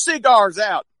 put those cigars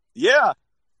out. Yeah.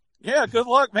 Yeah. Good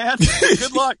luck, man.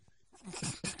 Good luck.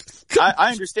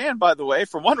 I understand, by the way,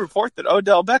 from one report that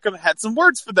Odell Beckham had some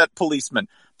words for that policeman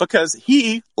because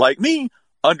he, like me,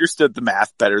 understood the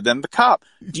math better than the cop.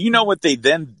 Do you know what they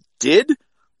then did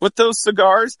with those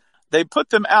cigars? They put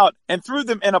them out and threw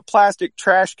them in a plastic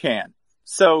trash can.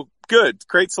 So good.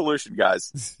 Great solution,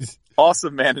 guys.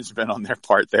 Awesome management on their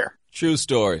part there. True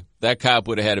story. That cop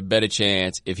would have had a better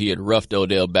chance if he had roughed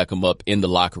Odell Beckham up in the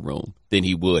locker room than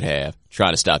he would have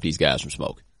trying to stop these guys from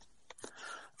smoking.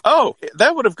 Oh,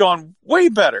 that would have gone way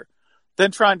better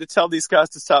than trying to tell these guys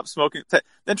to stop smoking,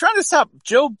 than trying to stop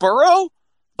Joe Burrow.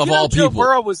 Of all people. Joe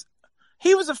Burrow was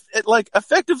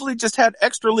effectively just had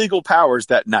extra legal powers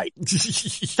that night.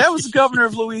 That was the governor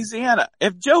of Louisiana.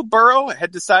 If Joe Burrow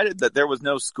had decided that there was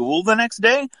no school the next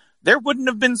day, there wouldn't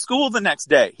have been school the next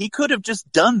day. He could have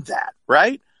just done that,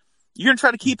 right? You're going to try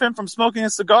to keep him from smoking a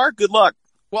cigar? Good luck.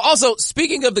 Well, also,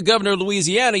 speaking of the governor of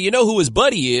Louisiana, you know who his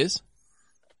buddy is?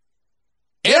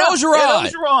 Ed Orgeron.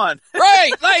 Ed Orgeron.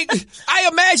 Right. Like, I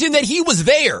imagine that he was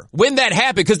there when that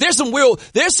happened because there's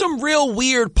some real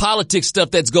weird politics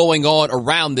stuff that's going on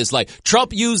around this. Like,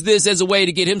 Trump used this as a way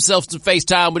to get himself some face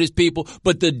time with his people,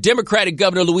 but the Democratic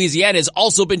governor of Louisiana has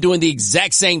also been doing the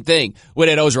exact same thing with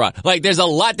Ed Orgeron. Like, there's a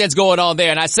lot that's going on there.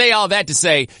 And I say all that to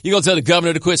say, you're going to tell the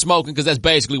governor to quit smoking because that's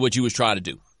basically what you was trying to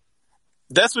do.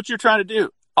 That's what you're trying to do.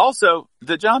 Also,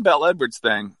 the John Bell Edwards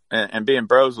thing and being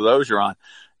bros with Orgeron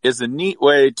is a neat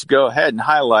way to go ahead and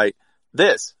highlight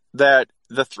this, that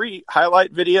the 3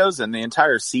 highlight videos and the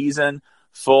entire season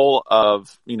full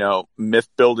of, myth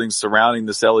building surrounding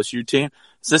this LSU team,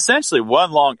 it's essentially one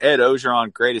long Ed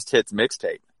Orgeron greatest hits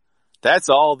mixtape. That's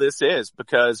all this is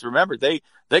because remember, they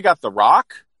got The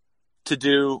Rock to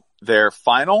do their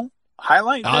final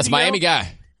highlight video. It's Miami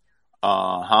guy.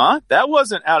 That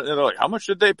wasn't out. They're like, how much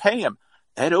did they pay him?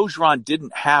 Ed Orgeron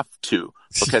didn't have to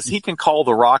because he can call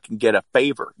The Rock and get a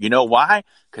favor. You know why?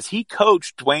 Because he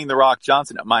coached Dwayne The Rock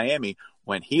Johnson at Miami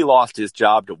when he lost his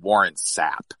job to Warren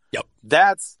Sapp. Yep.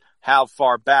 That's how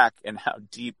far back and how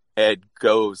deep Ed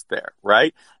goes there,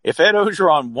 right? If Ed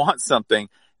Orgeron wants something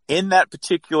in that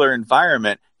particular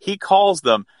environment, he calls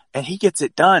them and he gets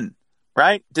it done,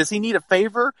 right? Does he need a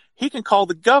favor? He can call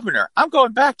the governor. I'm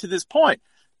going back to this point.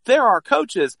 There are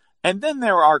coaches, and then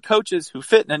there are coaches who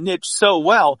fit in a niche so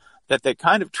well that they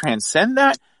kind of transcend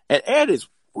that. And Ed is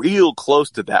real close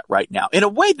to that right now in a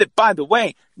way that, by the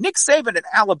way, Nick Saban at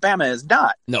Alabama is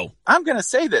not. No. I'm going to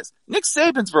say this. Nick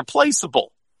Saban's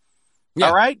replaceable. Yeah.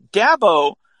 All right.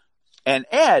 Dabo and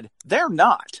Ed, they're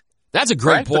not. That's a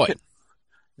great point. Because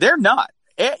they're not.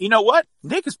 Ed, you know what?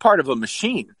 Nick is part of a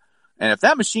machine. And if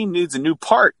that machine needs a new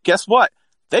part, guess what?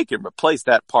 They can replace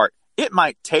that part. It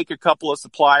might take a couple of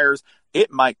suppliers.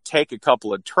 It might take a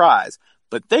couple of tries,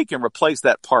 but they can replace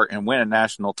that part and win a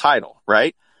national title,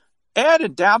 right? Ed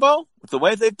and Dabo, with the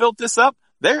way they've built this up,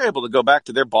 they're able to go back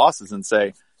to their bosses and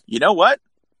say, you know what?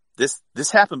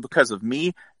 This happened because of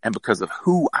me and because of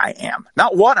who I am,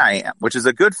 not what I am, which is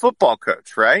a good football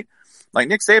coach, right? Like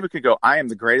Nick Saban could go, I am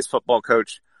the greatest football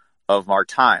coach of our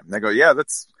time. They go, yeah,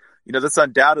 that's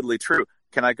undoubtedly true.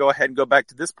 Can I go ahead and go back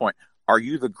to this point? Are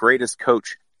you the greatest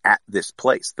coach at this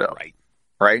place, though?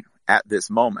 Right? At this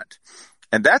moment.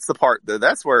 And that's the part,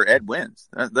 that's where Ed wins.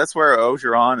 That's where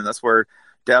Orgeron, and that's where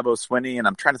Dabo Swinney, and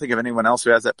I'm trying to think of anyone else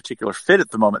who has that particular fit at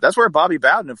the moment. That's where Bobby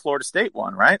Bowden in Florida State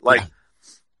won, right? Like,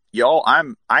 y'all,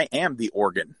 I am the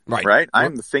organ, right?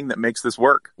 I'm the thing that makes this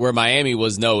work. Where Miami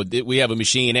was, no, we have a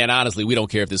machine, and honestly, we don't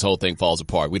care if this whole thing falls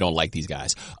apart. We don't like these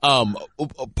guys.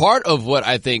 Part of what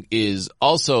I think is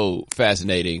also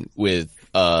fascinating with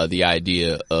the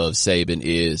idea of Saban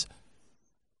is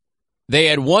they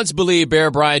had once believed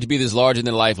Bear Bryant to be this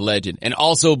larger-than-life legend, and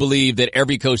also believed that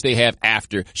every coach they have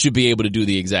after should be able to do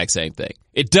the exact same thing.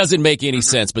 It doesn't make any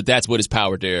sense, but that's what has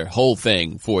powered their whole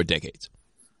thing for decades.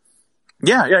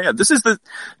 Yeah. This is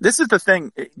the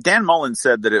thing. Dan Mullen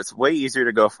said that it's way easier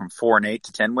to go from 4-8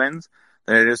 to 10 wins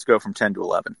than it is to go from 10 to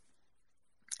 11.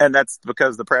 And that's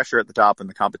because the pressure at the top and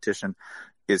the competition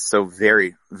is so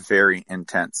very, very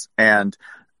intense. And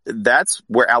that's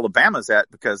where Alabama's at,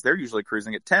 because they're usually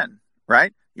cruising at 10,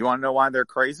 right? You want to know why they're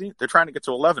crazy? They're trying to get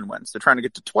to 11 wins. They're trying to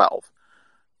get to 12.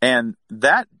 And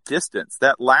that distance,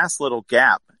 that last little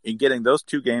gap in getting those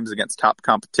two games against top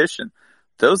competition,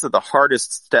 those are the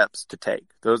hardest steps to take.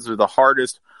 Those are the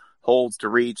hardest holds to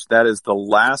reach. That is the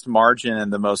last margin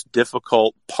and the most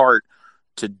difficult part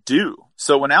to do.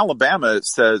 So when Alabama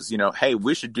says, hey,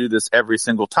 we should do this every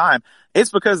single time, it's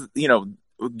because, given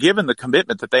the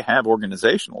commitment that they have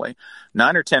organizationally,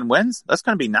 9 or 10 wins, that's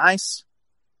going to be nice.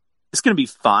 It's going to be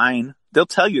fine. They'll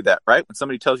tell you that, right? When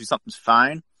somebody tells you something's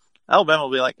fine, Alabama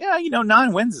will be like, yeah,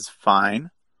 9 wins is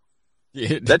fine.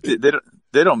 Yeah.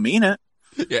 They don't mean it.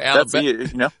 Yeah,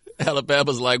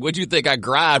 Alabama's like, what do you think I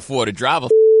grind for, to drive a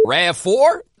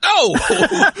RAV4? No,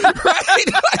 right?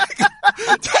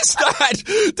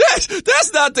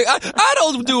 That's not I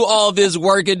don't do all this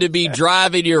working to be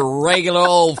driving your regular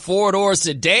old 4-door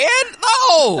sedan.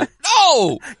 No,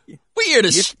 we're here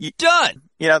to stunt.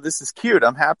 This is cute.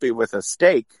 I'm happy with a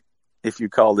steak. If you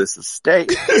call this a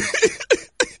steak,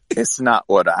 it's not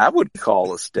what I would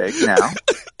call a steak now,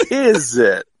 is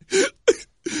it?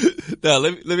 Now,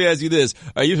 let me ask you this.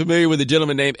 Are you familiar with a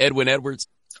gentleman named Edwin Edwards?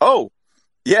 Oh,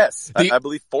 yes. I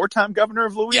believe 4-time governor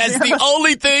of Louisiana. Yes, the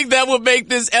only thing that would make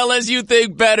this LSU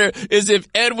thing better is if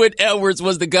Edwin Edwards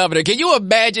was the governor. Can you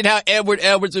imagine how Edwin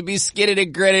Edwards would be skinning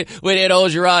and grinning with Ed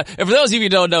Orgeron? And for those of you who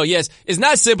don't know, yes, it's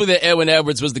not simply that Edwin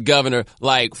Edwards was the governor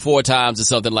like 4 times or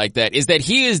something like that. It's that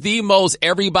he is the most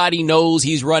everybody knows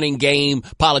he's running game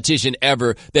politician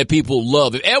ever that people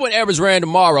love. If Edwin Edwards ran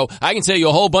tomorrow, I can tell you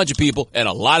a whole bunch of people, and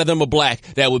a lot of them are black,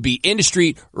 that would be in the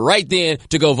street right then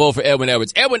to go vote for Edwin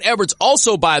Edwards. Edwin Edwards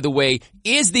also, by the way,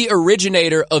 is the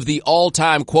originator of the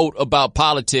all-time quote about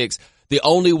politics: the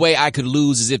only way I could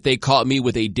lose is if they caught me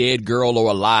with a dead girl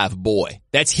or a live boy.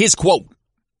 That's his quote.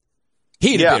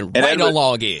 He'd have been right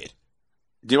along Ed.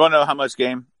 Do you want to know how much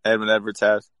game Edwin Edwards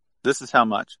has? This is how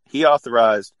much. He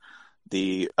authorized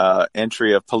the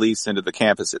entry of police into the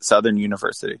campus at Southern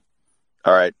University,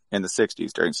 all right, in the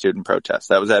 60s during student protests.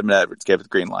 That was Edwin Edwards, gave it the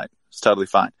green light. It's totally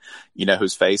fine. You know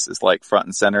whose face is like front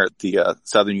and center at the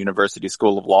Southern University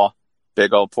School of Law?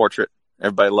 Big old portrait.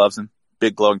 Everybody loves him.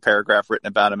 Big glowing paragraph written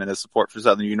about him and his support for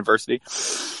Southern University.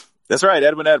 That's right,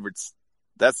 Edwin Edwards.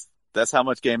 That's how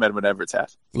much game Edwin Edwards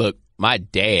has. Look, my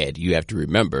dad, you have to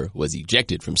remember, was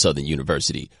ejected from Southern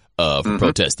University for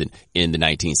protesting in the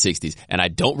 1960s, and I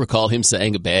don't recall him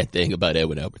saying a bad thing about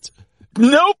Edwin Edwards.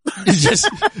 Nope.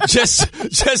 just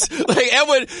like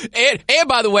Edwin. And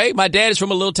by the way, my dad is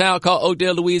from a little town called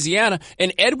Odell, Louisiana,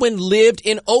 and Edwin lived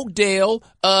in Oakdale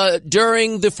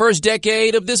during the first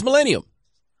decade of this millennium.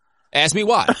 Ask me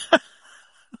why.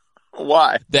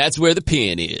 Why? That's where the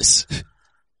pen is.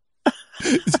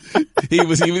 He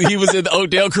was in the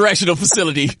Odell Correctional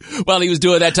Facility while he was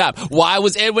doing that time. Why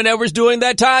was Edwin Edwards doing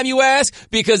that time, you ask?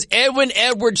 Because Edwin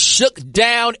Edwards shook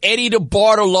down Eddie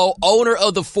DeBartolo, owner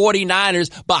of the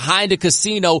 49ers, behind a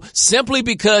casino simply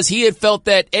because he had felt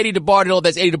that Eddie DeBartolo,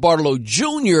 that's Eddie DeBartolo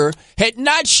Jr., had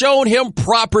not shown him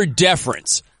proper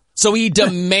deference. So he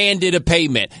demanded a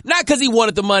payment. Not because he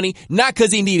wanted the money, not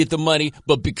because he needed the money,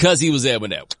 but because he was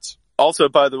Edwin Edwards. Also,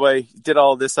 by the way, he did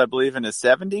all this, I believe, in his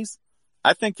 70s.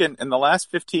 I think in the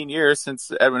last 15 years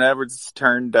since Edwin Edwards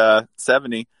turned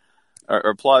 70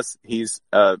 or plus, he's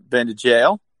been to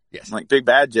jail. Yes. Like big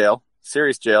bad jail,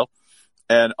 serious jail.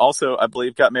 And also, I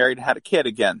believe, got married and had a kid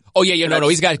again. Oh, yeah, no,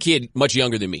 he's got a kid much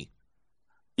younger than me.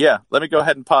 Yeah, let me go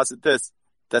ahead and posit this.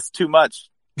 That's too much.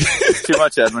 It's too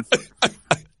much, Edwin.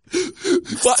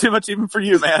 It's too much even for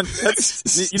you, man.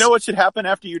 You know what should happen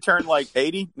after you turn like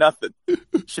 80? Nothing.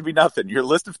 Should be nothing. Your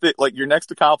list of your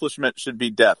next accomplishment should be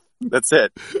death. That's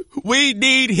it. We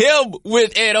need him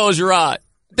with Ed Orgeron.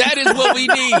 That is what we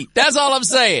need. That's all I'm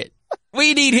saying.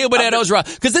 We need him with Ed Orgeron.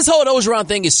 Because this whole Orgeron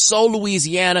thing is so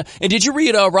Louisiana. And did you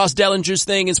read Ross Dellinger's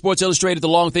thing in Sports Illustrated, the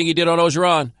long thing he did on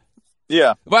Orgeron?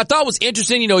 Yeah. What I thought was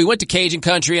interesting, he went to Cajun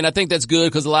country, and I think that's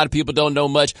good because a lot of people don't know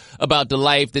much about the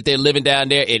life that they're living down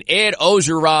there. And Ed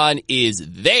Orgeron is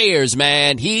theirs,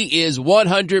 man. He is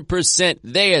 100%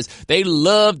 theirs. They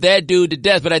love that dude to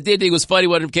death. But I did think it was funny.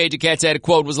 One of them Cajun cats had a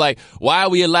quote was like, why are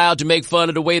we allowed to make fun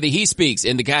of the way that he speaks?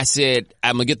 And the guy said,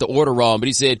 I'm going to get the order wrong, but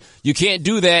he said, you can't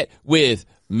do that with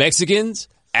Mexicans,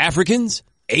 Africans,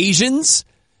 Asians.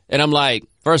 And I'm like,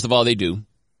 first of all, they do.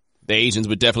 The Asians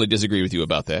would definitely disagree with you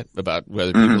about that, about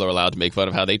whether people are allowed to make fun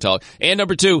of how they talk. And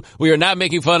number two, we are not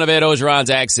making fun of Ed Orgeron's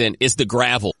accent. It's the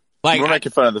gravel. We're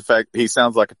making fun of the fact he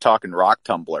sounds like a talking rock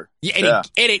tumbler. Yeah,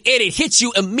 and it hits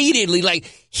you immediately. Like,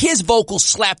 his vocals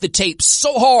slap the tape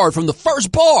so hard from the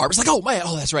first bar. It's like, oh, man,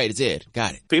 that's right, it's Ed.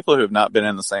 Got it. People who have not been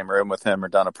in the same room with him or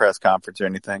done a press conference or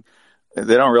anything,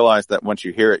 they don't realize that once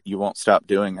you hear it, you won't stop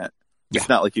doing it. It's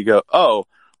not like you go, oh,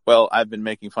 well, I've been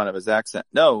making fun of his accent.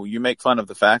 No, you make fun of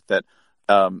the fact that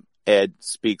Ed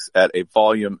speaks at a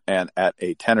volume and at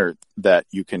a tenor that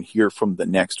you can hear from the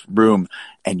next room,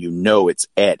 and it's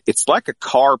Ed. It's like a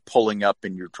car pulling up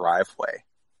in your driveway.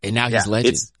 And now he's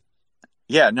legend.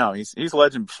 He's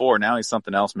legend before. Now he's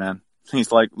something else, man.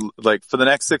 He's like for the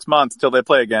next 6 months till they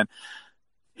play again,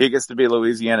 he gets to be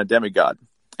Louisiana demigod.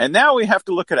 And now we have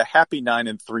to look at a happy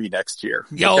 9-3 next year.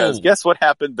 Because guess what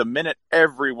happened the minute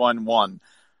everyone won?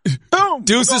 Boom!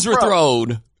 Deuces were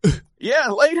thrown. Yeah,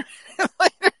 later.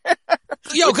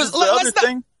 Because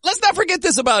let's not forget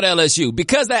this about LSU.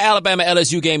 Because the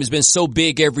Alabama-LSU game has been so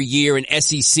big every year in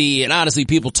SEC, and honestly,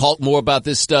 people talk more about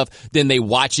this stuff than they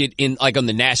watch it in, like, on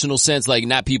the national sense, like,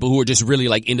 not people who are just really,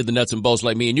 like, into the nuts and bolts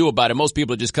like me and you about it. Most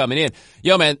people are just coming in.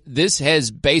 Man, this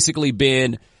has basically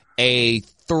been a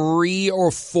 3 or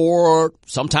 4,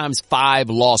 sometimes 5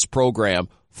 loss program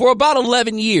for about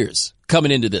 11 years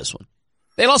coming into this one.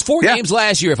 They lost 4 games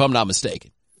last year, if I'm not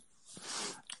mistaken.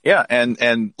 Yeah,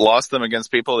 and lost them against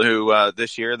people who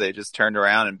this year they just turned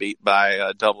around and beat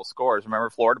by double scores. Remember,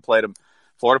 Florida played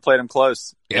them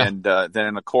close, and then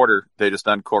in a quarter they just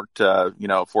uncorked a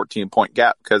 14-point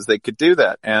gap because they could do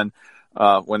that. And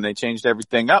when they changed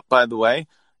everything up, by the way,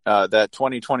 that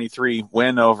 2023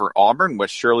 win over Auburn,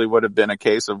 which surely would have been a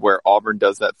case of where Auburn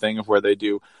does that thing of where they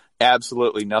do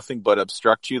absolutely nothing but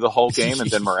obstruct you the whole game and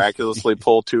then miraculously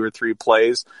pull 2 or 3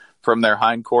 plays from their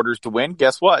hindquarters to win.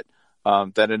 Guess what?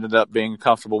 That ended up being a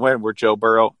comfortable win where Joe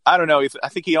Burrow, I don't know, I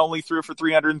think he only threw for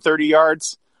 330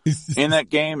 yards in that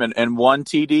game and 1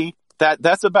 TD.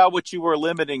 That's about what you were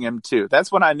limiting him to.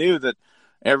 That's when I knew that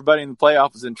everybody in the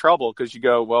playoff was in trouble because you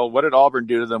go, well, what did Auburn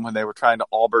do to them when they were trying to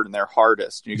Auburn their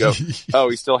hardest? And you go, oh,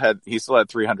 he still had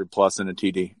 300 plus in a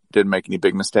TD. Didn't make any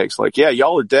big mistakes. Like, yeah,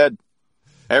 y'all are dead.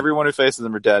 Everyone who faces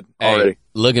them are dead already.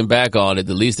 Looking back on it,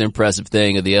 the least impressive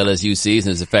thing of the LSU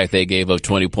season is the fact they gave up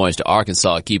 20 points to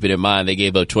Arkansas. Keep it in mind, they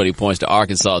gave up 20 points to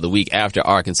Arkansas the week after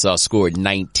Arkansas scored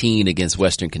 19 against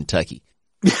Western Kentucky.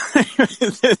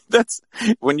 That's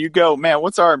when you go, man,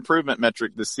 what's our improvement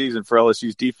metric this season for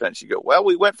LSU's defense? You go, well,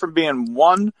 we went from being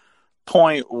 1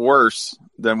 point worse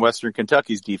than Western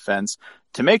Kentucky's defense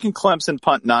to making Clemson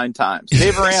punt 9 times.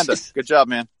 Dave Aranda, good job,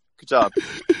 man. Good job.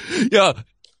 Yeah.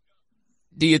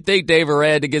 Do you think Dave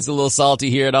Aranda gets a little salty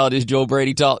here at all this Joe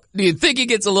Brady talk? Do you think he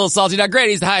gets a little salty? Now,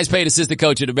 granted, he's the highest paid assistant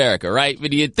coach in America, right?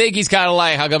 But do you think he's kind of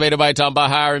like, how come anybody talking about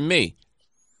hiring me?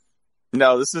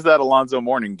 No, this is that Alonzo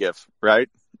Mourning gif, right?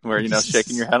 Where,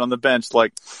 shaking your head on the bench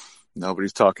like,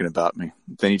 nobody's talking about me.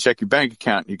 Then you check your bank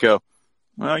account and you go,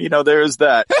 well, there's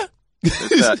that.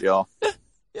 There's that, y'all.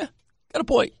 Yeah, got a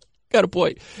point.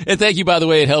 And thank you, by the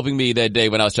way, in helping me that day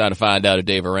when I was trying to find out if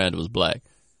Dave Aranda was black.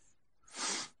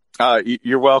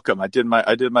 You're welcome. I did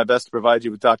my best to provide you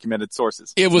with documented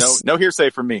sources. It was no hearsay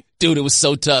from me. Dude, it was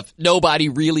so tough. Nobody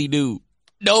really knew.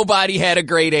 Nobody had a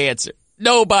great answer.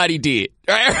 Nobody did.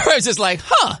 I was just like,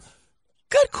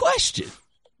 good question.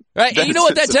 Right? And you know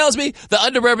what that tells me? The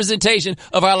underrepresentation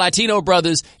of our Latino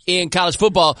brothers in college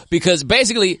football, because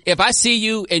basically if I see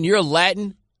you and you're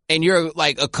Latin and you're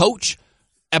like a coach,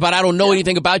 but I don't know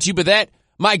anything about you but that,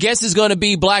 my guess is going to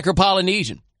be black or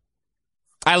Polynesian.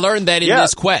 I learned that in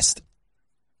this quest.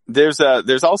 There's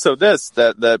also this,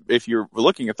 that if you're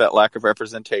looking at that lack of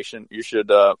representation, you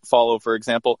should follow, for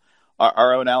example,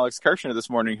 our own Alex Kirshner this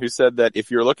morning, who said that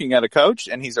if you're looking at a coach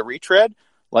and he's a retread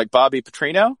like Bobby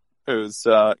Petrino, who's,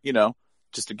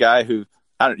 just a guy who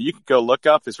you can go look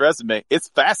up his resume. It's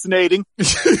fascinating.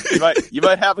 you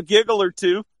might have a giggle or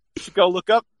two. You should go look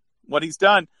up what he's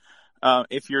done.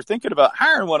 If you're thinking about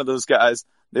hiring one of those guys,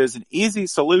 there's an easy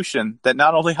solution that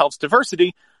not only helps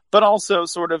diversity, but also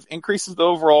sort of increases the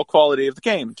overall quality of the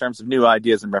game in terms of new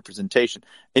ideas and representation.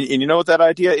 And you know what that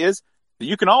idea is?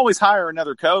 You can always hire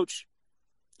another coach.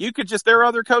 There are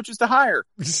other coaches to hire.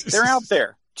 They're out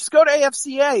there. Just go to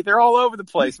AFCA. They're all over the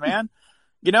place, man.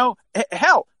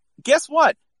 Hell, guess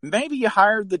what? Maybe you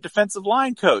hired the defensive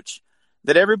line coach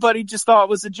that everybody just thought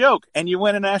was a joke and you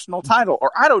win a national title.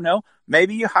 Or I don't know,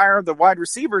 maybe you hire the wide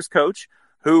receivers coach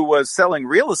who was selling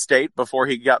real estate before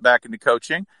he got back into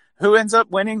coaching, who ends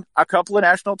up winning a couple of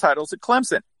national titles at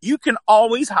Clemson. You can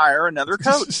always hire another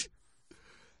coach.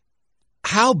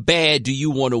 How bad do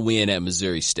you want to win at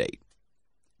Missouri State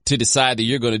to decide that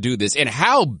you're going to do this? And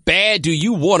how bad do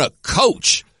you want a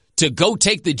coach to go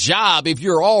take the job if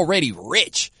you're already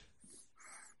rich?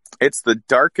 It's the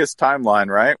darkest timeline,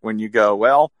 right? When you go,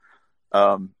 well,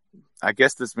 I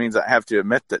guess this means I have to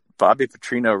admit that Bobby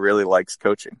Petrino really likes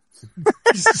coaching.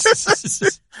 Because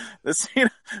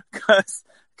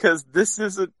this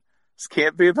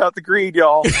can't be about the greed,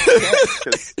 y'all.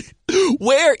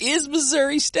 Where is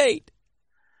Missouri State?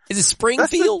 Is it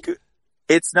Springfield?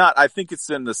 It's not. I think it's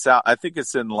in the south. I think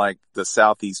it's in like the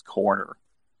southeast corner.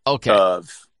 Okay.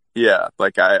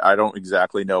 I don't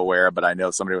exactly know where, but I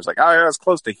know somebody was like, oh, yeah, it's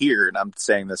close to here. And I'm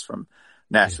saying this from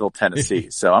Nashville, Tennessee.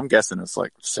 So I'm guessing it's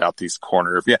like southeast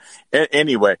corner of,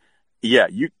 anyway, you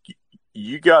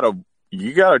gotta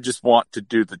just want to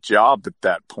do the job at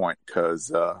that point. Cause,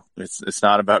 it's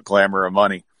not about glamour or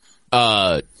money.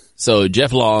 So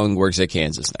Jeff Long works at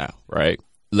Kansas now, right?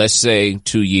 Let's say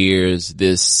 2 years.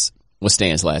 What's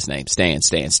Stan's last name? Stan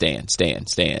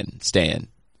Pittman. Is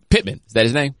that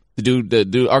his name? The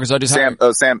dude Arkansas just hired?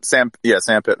 Sam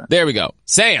Pittman. There we go.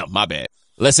 Sam, my bad.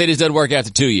 Let's say this doesn't work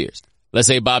after 2 years. Let's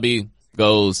say Bobby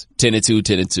goes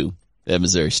 10-2 at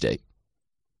Missouri State.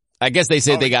 I guess they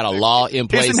said they got a law in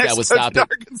place that would stop it.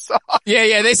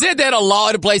 Yeah, they said they had a law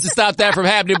in place to stop that from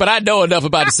happening, but I know enough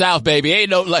about the South, baby. Ain't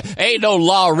no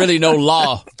law, really no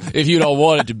law if you don't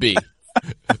want it to be.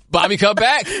 Bobby come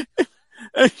back.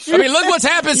 I mean, look what's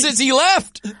happened since he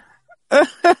left.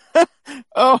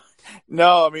 Oh,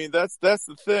 no, I mean, that's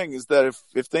the thing is that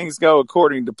if things go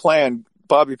according to plan,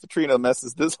 Bobby Petrino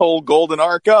messes this whole golden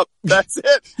arc up. That's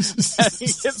it. And he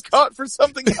gets caught for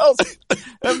something else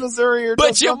at Missouri. Or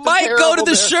but you might go to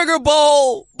the Sugar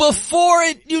Bowl before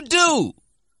you do.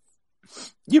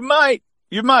 You might.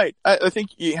 I think,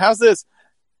 how's this?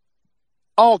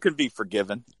 All can be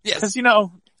forgiven. Yes. Because,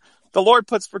 the Lord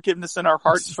puts forgiveness in our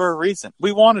hearts for a reason.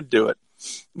 We want to do it.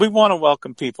 We want to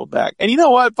welcome people back. And you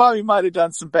know what? Bobby might have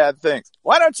done some bad things.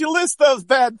 Why don't you list those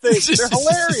bad things? They're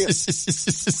hilarious.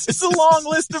 It's a long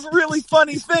list of really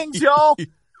funny things, y'all.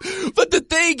 But the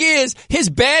thing is, his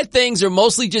bad things are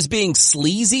mostly just being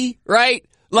sleazy, right?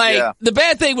 The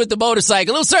bad thing with the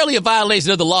motorcycle, it was certainly a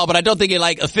violation of the law, but I don't think it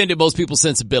offended most people's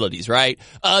sensibilities, right?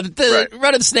 Running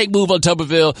the snake move on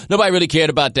Tuberville, nobody really cared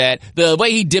about that. The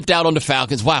way he dipped out on the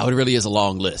Falcons, wow, it really is a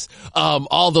long list.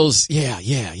 All those, damn.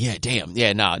 Yeah, you can't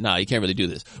really do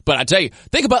this. But I tell you,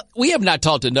 we have not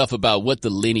talked enough about what the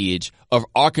lineage of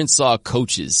Arkansas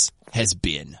coaches has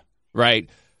been, right?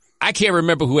 I can't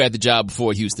remember who had the job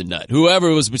before Houston Nutt. Whoever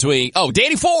was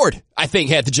Danny Ford, I think,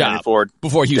 had the job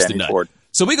before Houston Nutt.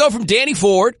 So we go from Danny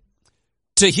Ford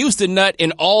to Houston Nutt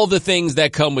and all the things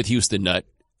that come with Houston Nutt,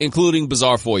 including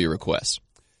bizarre FOIA requests.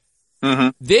 Mm-hmm.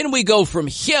 Then we go from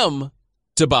him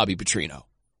to Bobby Petrino.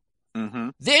 Mm-hmm.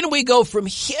 Then we go from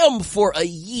him for a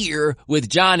year with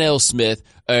John L. Smith.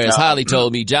 As Holly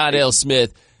told me, John L.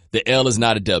 Smith, the L is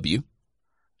not a W.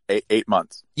 8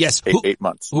 months. Yes. 8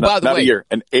 months. Not a year,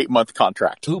 an 8-month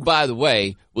contract. Who, by the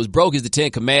way, was broke as the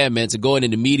 10 Commandments and going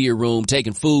in the media room,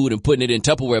 taking food and putting it in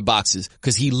Tupperware boxes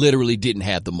because he literally didn't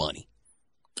have the money.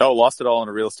 Oh, lost it all in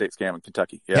a real estate scam in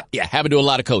Kentucky. Yeah. Yeah, happened to a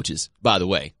lot of coaches, by the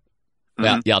way.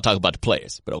 Mm-hmm. Y'all talk about the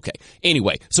players, but okay.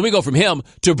 Anyway, so we go from him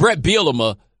to Brett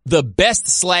Bielema, the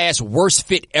best/worst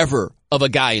fit ever of a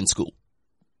guy in school.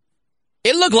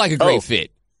 It looked like a great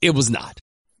fit. It was not.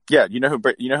 Yeah, you know who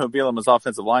Bielema's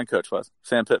offensive line coach was?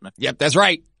 Sam Pittman. Yep, that's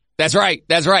right.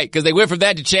 Because they went from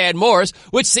that to Chad Morris,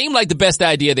 which seemed like the best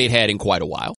idea they'd had in quite a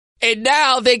while. And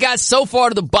now they got so far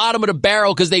to the bottom of the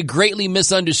barrel because they greatly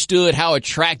misunderstood how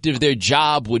attractive their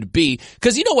job would be.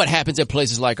 Because you know what happens at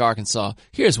places like Arkansas?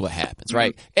 Here's what happens,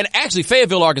 right? Mm-hmm. And actually,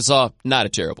 Fayetteville, Arkansas, not a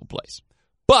terrible place.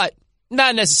 But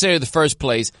not necessarily the first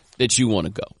place that you want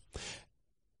to go.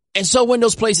 And so when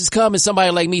those places come and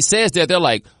somebody like me says that, they're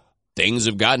like, things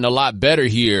have gotten a lot better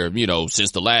here,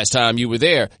 since the last time you were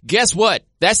there. Guess what?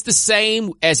 That's the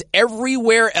same as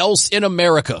everywhere else in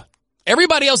America.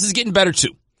 Everybody else is getting better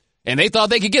too. And they thought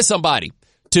they could get somebody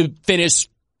to finish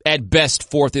at best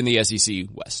fourth in the SEC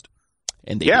West.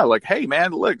 And they did. Like, hey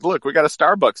man, look, we got a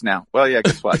Starbucks now. Well, yeah,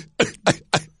 guess what?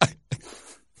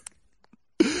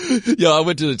 I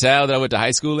went to the town that I went to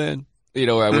high school in,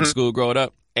 where I went to school growing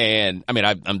up. And I mean,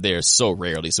 I'm there so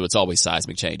rarely, so it's always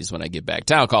seismic changes when I get back.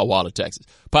 Town called Waller, Texas.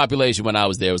 Population when I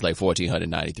was there was like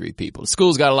 1,493 people. The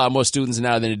school's got a lot more students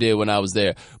now than it did when I was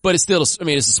there, but it's still, it's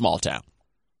a small town.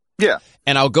 Yeah.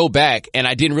 And I'll go back, and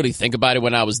I didn't really think about it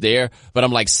when I was there, but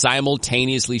I'm like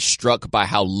simultaneously struck by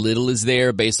how little is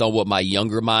there based on what my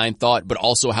younger mind thought, but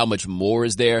also how much more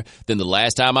is there than the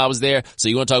last time I was there. So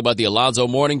you want to talk about the Alonzo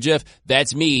Mourning GIF?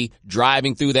 That's me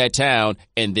driving through that town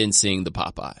and then seeing the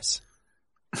Popeyes.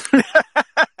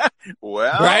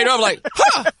 Well, right? I'm like,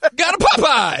 got a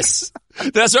Popeyes.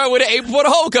 That's right. When they ate before the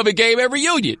homecoming game at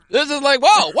reunion. This is like,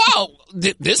 wow,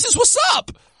 this is what's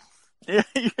up.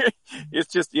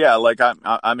 It's just, like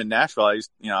I'm in Nashville.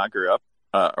 I grew up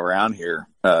around here,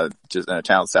 just in a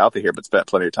town south of here, but spent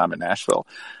plenty of time in Nashville,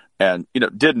 and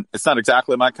it's not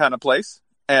exactly my kind of place.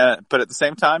 But at the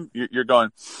same time, you're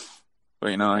going,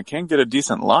 well, I can get a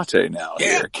decent latte now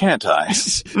here, can't I?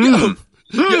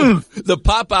 The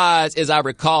Popeyes, as I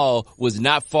recall, was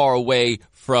not far away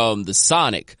from the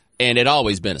Sonic, and it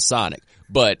always been a Sonic.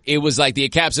 But it was like the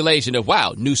encapsulation of,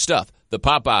 wow, new stuff, the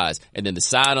Popeyes. And then the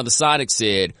sign on the Sonic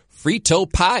said,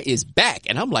 Frito Pie is back.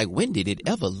 And I'm like, when did it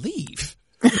ever leave?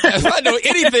 If I know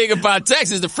anything about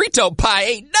Texas, the Frito Pie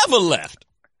ain't never left.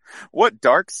 What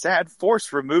dark, sad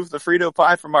force removed the Frito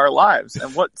pie from our lives,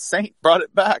 and what saint brought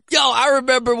it back? I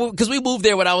remember because we moved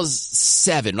there when I was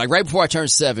 7. Like right before I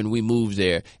turned 7, we moved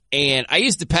there. And I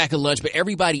used to pack a lunch, but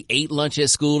everybody ate lunch at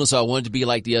school, and so I wanted to be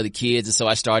like the other kids, and so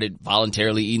I started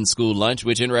voluntarily eating school lunch,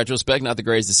 which in retrospect, not the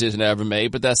greatest decision I ever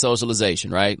made, but that's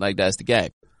socialization, right? Like that's the game.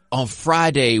 On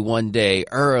Friday one day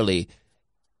early,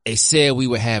 they said we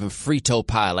were having Frito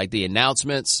pie, like the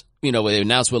announcements. Where they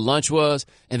announced what lunch was,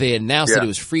 and they announced that it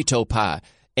was Frito pie.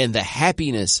 And the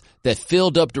happiness that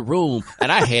filled up the room,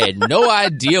 and I had no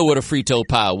idea what a Frito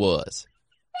pie was.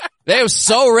 They were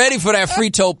so ready for that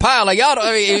Frito pie. Like, y'all,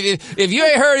 if you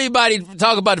ain't heard anybody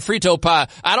talk about the Frito pie,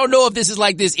 I don't know if this is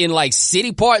like this in like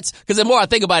city parts, because the more I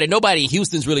think about it, nobody in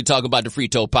Houston's really talking about the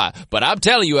Frito pie. But I'm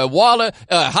telling you, at Waller,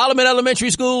 Holloman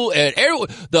Elementary School, and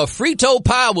the Frito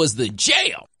pie was the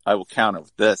jam. I will counter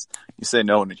with this. You say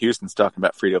no one in Houston's talking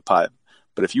about Frito pie,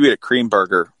 but if you eat a cream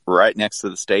burger right next to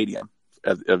the stadium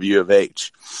of U of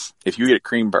H, if you eat a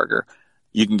cream burger,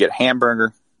 you can get a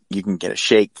hamburger, you can get a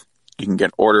shake, you can get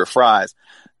an order of fries,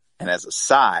 and as a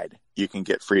side, you can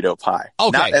get Frito pie.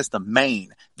 Okay. Not as the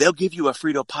main. They'll give you a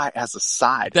Frito pie as a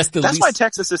side. That's why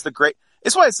Texas is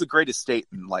it's why it's the greatest state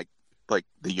in like the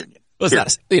union. Well,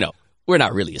 it's not, we're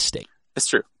not really a state. It's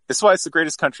true. That's why it's the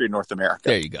greatest country in North America.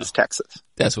 There you go. It's Texas.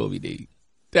 That's what we need.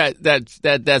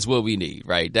 That's what we need,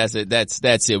 right? That's it.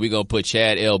 That's it. We're going to put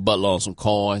Chad L. Butler on some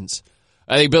coins.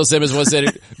 I think Bill Simmons once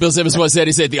said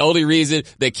he said the only reason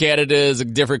that Canada is a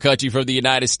different country from the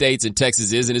United States and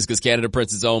Texas isn't is because Canada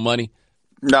prints its own money.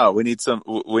 No, we need some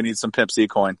Pimp C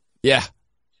coin. Yeah.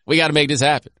 We got to make this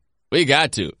happen. We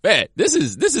got to. Man, this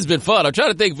has been fun. I'm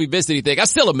trying to think if we missed anything. I'm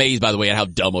still amazed, by the way, at how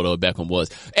dumb Odell Beckham was.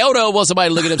 Odell wants somebody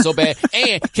to look at him so bad.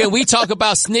 And can we talk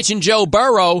about snitching Joe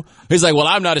Burrow? He's like, well,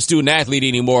 I'm not a student athlete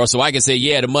anymore, so I can say,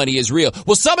 yeah, the money is real.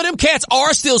 Well, some of them cats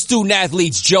are still student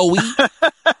athletes, Joey.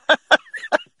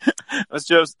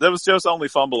 That was Joe's only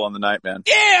fumble on the night, man.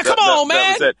 Yeah, come on, man.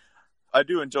 That was it. I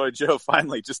do enjoy Joe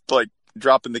finally just like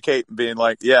dropping the cape and being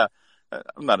like, yeah,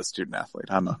 I'm not a student athlete.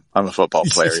 I'm a football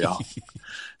player, y'all.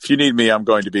 If you need me, I'm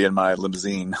going to be in my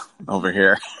limousine over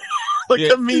here.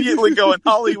 Immediately going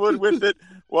Hollywood with it,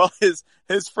 while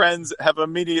his friends have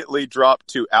immediately dropped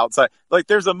to outside. Like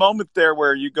there's a moment there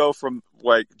where you go from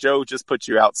like Joe just put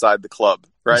you outside the club,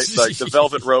 right? Like the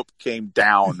velvet rope came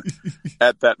down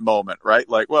at that moment, right?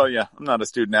 Like, well, yeah, I'm not a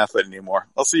student athlete anymore.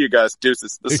 I'll see you guys.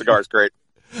 Deuces. This cigar's great.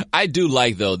 I do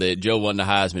like, though, that Joe won the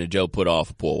Heisman and Joe put off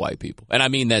for poor white people. And I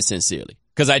mean that sincerely.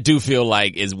 Because I do feel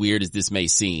like, as weird as this may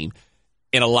seem,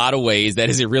 in a lot of ways, that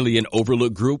isn't really an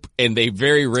overlooked group. And they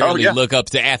very rarely look up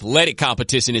to athletic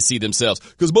competition and see themselves.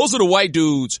 Because most of the white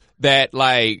dudes that,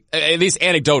 like, at least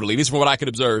anecdotally, at least from what I could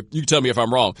observe, you can tell me if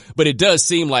I'm wrong, but it does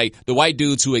seem like the white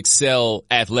dudes who excel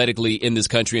athletically in this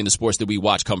country and the sports that we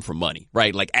watch come from money,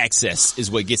 right? Like access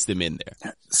is what gets them in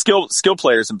there. Skill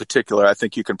players in particular, I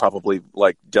think you can probably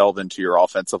like delve into your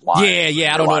offensive line.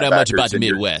 Yeah. I don't know that much about the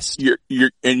Midwest.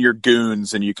 Your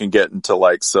goons, and you can get into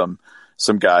like some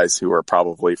some guys who are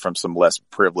probably from some less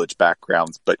privileged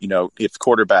backgrounds. But, if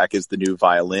quarterback is the new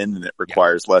violin and it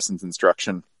requires lessons,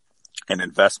 instruction, and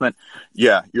investment,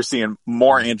 you're seeing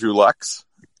more Andrew Lucks,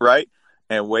 right?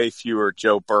 And way fewer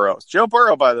Joe Burrows. Joe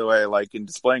Burrow, by the way, like in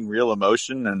displaying real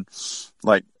emotion and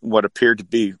like what appeared to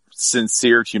be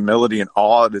sincere humility and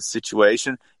awe at his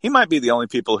situation, he might be the only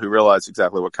people who realize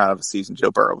exactly what kind of a season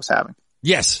Joe Burrow was having.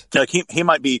 Yes. Like he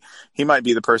might be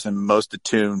the person most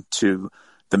attuned to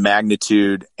the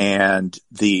magnitude and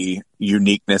the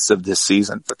uniqueness of this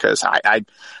season, because I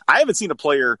haven't seen a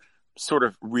player sort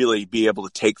of really be able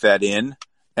to take that in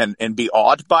and be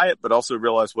awed by it, but also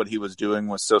realize what he was doing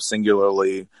was so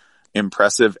singularly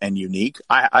impressive and unique.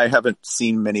 I haven't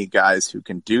seen many guys who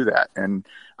can do that. And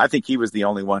I think he was the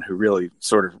only one who really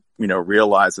sort of,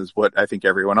 realizes what I think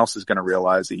everyone else is going to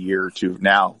realize a year or two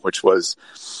now, which was,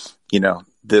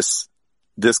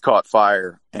 this caught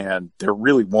fire and there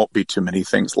really won't be too many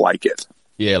things like it.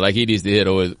 Yeah, like he needs to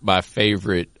hit with my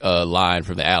favorite line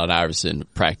from the Allen Iverson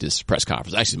practice press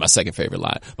conference. Actually, my second favorite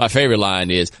line. My favorite line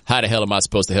is, how the hell am I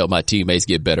supposed to help my teammates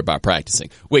get better by practicing?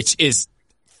 Which is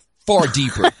far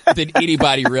deeper than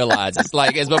anybody realizes.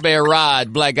 Like, as my man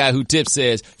Rod, black guy who tips,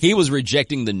 says, he was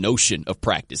rejecting the notion of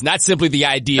practice, not simply the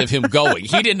idea of him going.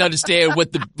 He didn't understand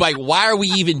why are we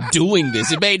even doing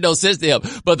this? It made no sense to him.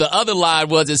 But the other line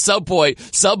was, at some point,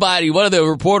 one of the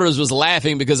reporters was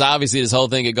laughing because obviously this whole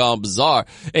thing had gone bizarre.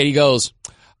 And he goes,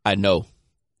 I know.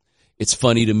 It's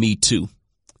funny to me too.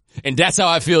 And that's how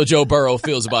I feel Joe Burrow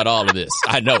feels about all of this.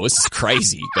 I know, it's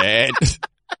crazy, man.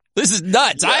 This is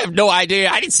nuts. I have no idea.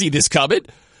 I didn't see this coming.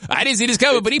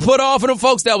 But he put on for them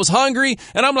folks that was hungry.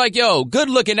 And I'm like, yo, good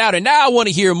looking out. And now I want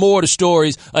to hear more of the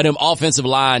stories of them offensive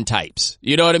line types.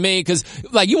 You know what I mean? Because,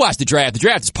 like, you watch the draft. The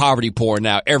draft is poverty porn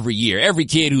now every year. Every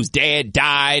kid whose dad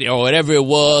died or whatever it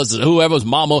was, or whoever's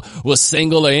mama was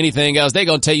single or anything else, they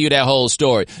going to tell you that whole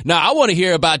story. Now, I want to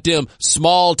hear about them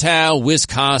small town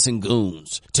Wisconsin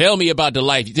goons. Tell me about the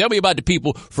life. Tell me about the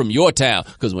people from your town.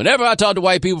 Because whenever I talk to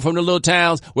white people from the little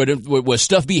towns where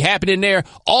stuff be happening there,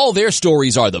 all their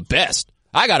stories are the best.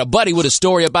 I got a buddy with a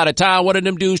story about a time one of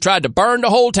them dudes tried to burn the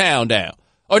whole town down.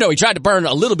 Oh no, he tried to burn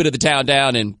a little bit of the town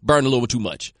down and burn a little too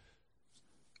much.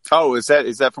 Oh, is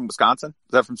that from Wisconsin?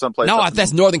 Is that from someplace? No,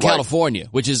 that's Northern California,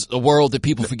 which is a world that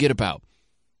people forget about.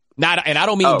 And I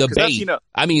don't mean the Bay.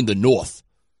 I mean the North.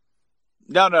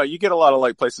 No, you get a lot of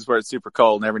like places where it's super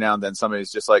cold, and every now and then somebody's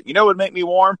just like, what would make me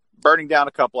warm? Burning down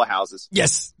a couple of houses.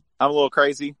 Yes. I'm a little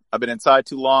crazy. I've been inside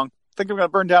too long. I think I'm going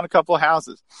to burn down a couple of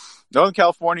houses. Northern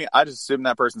California, I just assume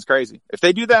that person's crazy. If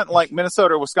they do that in like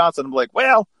Minnesota or Wisconsin, I'm like,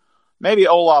 well, maybe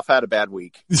Olaf had a bad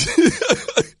week.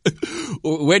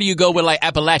 Where do you go with like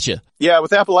Appalachia? Yeah,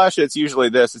 with Appalachia, it's usually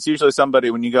this. It's usually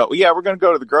somebody when you go, we're going to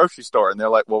go to the grocery store. And they're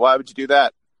like, well, why would you do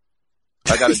that?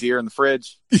 I got a deer in the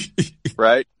fridge,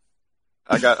 right?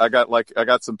 I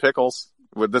got some pickles.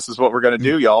 This is what we're going to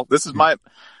do, y'all. This is my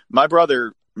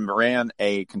brother ran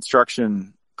a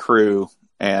construction crew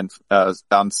and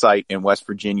on site in West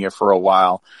Virginia for a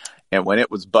while. And when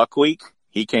it was buck week,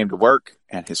 he came to work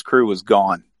and his crew was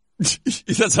gone. That's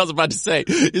what I was about to say.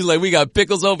 He's like, we got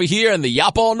pickles over here and the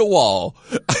yap on the wall.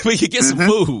 We could get some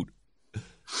food.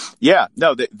 Yeah,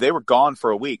 no, they were gone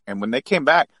for a week. And when they came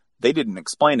back, they didn't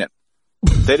explain it.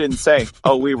 They didn't say,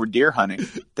 oh, we were deer hunting.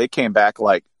 They came back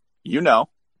like,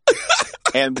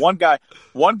 and one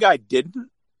guy didn't.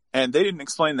 And they didn't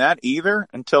explain that either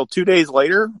until 2 days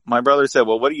later. My brother said,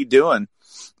 well, what are you doing?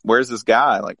 Where's this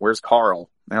guy? Like, where's Carl?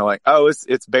 And they're like, oh,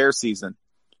 it's bear season.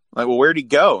 I'm like, well, where'd he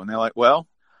go? And they're like, well,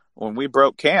 when we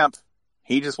broke camp,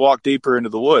 he just walked deeper into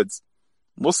the woods.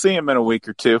 We'll see him in a week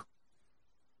or two.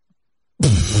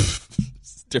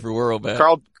 It's a different world, man.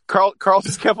 Carl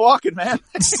just kept walking, man.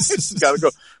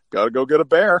 gotta go get a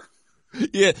bear.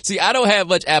 Yeah, see, I don't have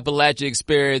much Appalachia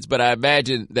experience, but I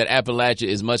imagine that Appalachia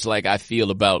is much like I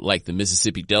feel about like the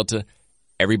Mississippi Delta.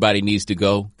 Everybody needs to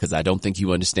go because I don't think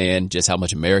you understand just how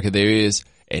much America there is.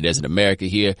 And there's an America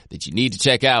here that you need to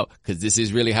check out because this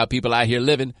is really how people out here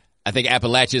living. I think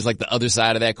Appalachia is like the other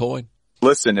side of that coin.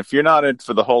 Listen, if you're not in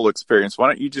for the whole experience, why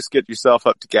don't you just get yourself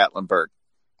up to Gatlinburg?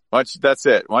 That's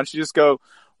it. Why don't you just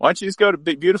go to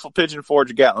beautiful Pigeon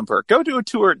Forge or Gatlinburg? Go do a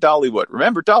tour at Dollywood.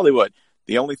 Remember Dollywood?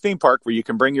 The only theme park where you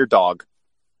can bring your dog.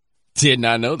 Did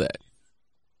not know that.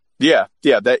 Yeah,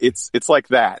 it's like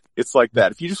that. It's like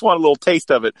that. If you just want a little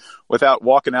taste of it without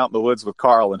walking out in the woods with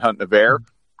Carl and hunting a bear,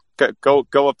 go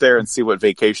up there and see what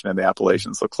vacation in the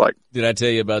Appalachians looks like. Did I tell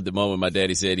you about the moment my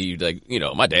daddy said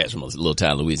my dad's from a little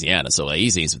town, Louisiana, so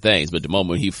he's seen some things, but the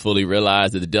moment he fully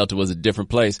realized that the Delta was a different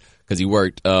place because he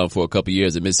worked for a couple of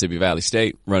years at Mississippi Valley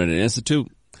State running an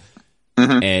institute,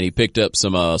 and he picked up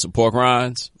some pork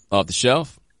rinds off the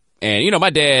shelf, And, you know, my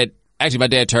dad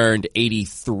turned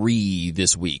 83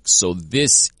 this week. So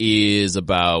this is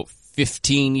about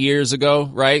 15 years ago,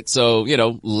 right? So, you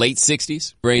know, late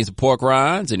 60s. Brings the pork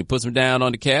rinds and he puts them down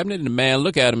on the cabinet and the man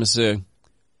look at him and say,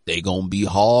 "They gonna be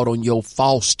hard on your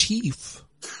false teeth."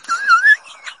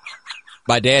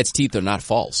 My dad's teeth are not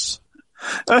false.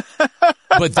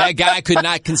 But that guy could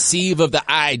not conceive of the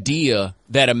idea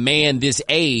that a man this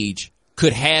age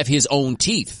could have his own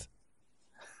teeth.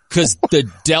 Cause the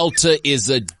Delta is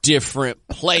a different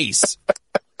place.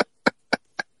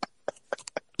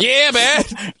 Yeah, man.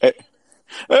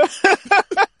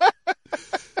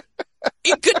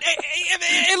 It could,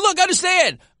 and look,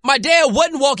 understand, my dad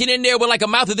wasn't walking in there with like a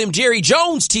mouth of them Jerry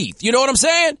Jones teeth. You know what I'm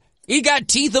saying? He got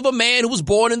teeth of a man who was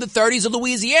born in the 30s of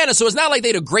Louisiana. So it's not like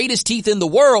they're the greatest teeth in the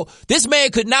world. This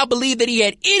man could not believe that he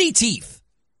had any teeth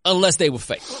unless they were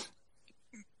fake.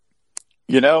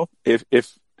 You know, if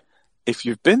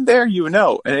you've been there, you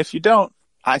know. And if you don't,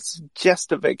 I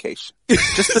suggest a vacation.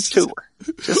 Just a tour.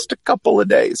 Just a couple of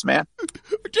days, man.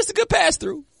 Just a good pass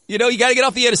through. You know, you gotta get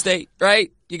off the interstate,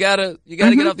 right? You gotta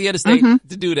get off the interstate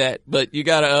to do that. But you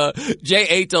gotta,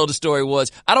 J.A. told the story was,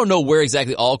 I don't know where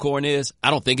exactly Alcorn is.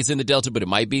 I don't think it's in the Delta, but it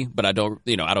might be. But I don't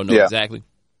know exactly.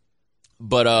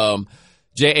 But,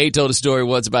 J.A. told the story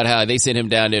once about how they sent him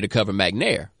down there to cover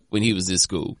McNair when he was in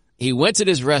school. He went to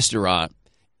this restaurant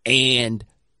and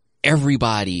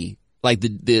everybody, like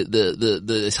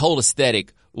this whole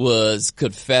aesthetic was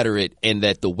Confederate and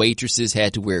that the waitresses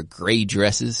had to wear gray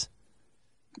dresses.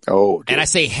 Oh, dude. And I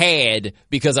say had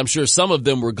because I'm sure some of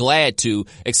them were glad to,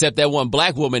 except that one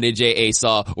black woman that J.A.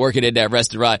 saw working in that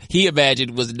restaurant. He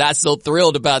imagined was not so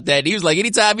thrilled about that. He was like,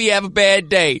 anytime he have a bad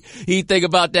day, he'd think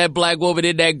about that black woman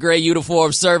in that gray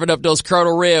uniform serving up those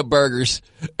Colonel Red burgers.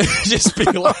 Just be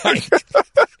like,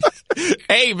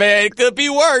 hey man, it could be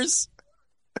worse.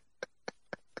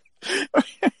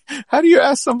 How do you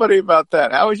ask somebody about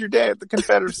that? How was your day at the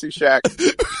Confederacy Shack?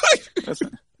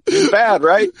 It's bad,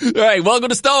 right? Right. Welcome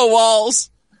to Stonewalls.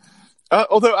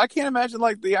 Although I can't imagine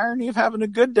like the irony of having a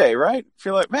good day, right? If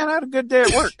you're like, man, I had a good day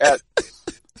at work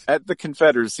at the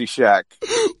Confederacy Shack.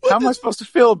 How am I supposed to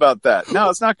feel about that? No,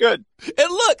 it's not good.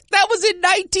 And look, that was in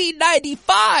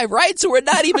 1995, right? So we're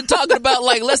not even talking about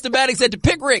like Lester Maddox at the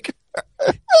Pickrick.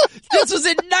 This was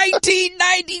in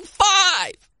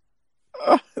 1995.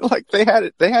 Like they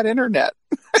had internet.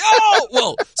 Oh,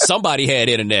 well, somebody had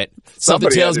internet.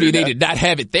 Something tells me they did not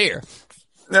have it there.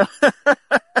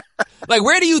 Like,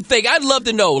 where do you think, I'd love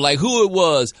to know, like, who it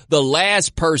was, the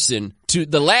last person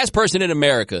in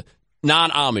America,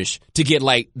 non-Amish, to get,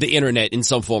 like, the internet in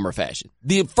some form or fashion.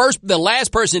 The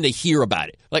last person to hear about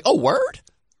it. Like, oh, word?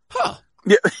 Huh.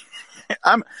 Yeah.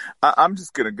 I'm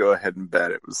just going to go ahead and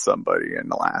bet it was somebody in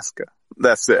Alaska.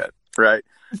 That's it. Right.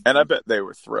 And I bet they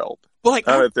were thrilled. Well, like,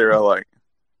 I bet they were like,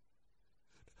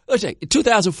 let's say, in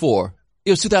 2004,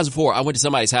 I went to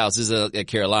somebody's house, this is at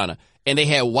Carolina, and they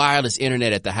had wireless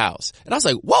internet at the house. And I was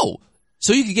like, whoa,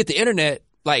 so you could get the internet,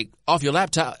 like, off your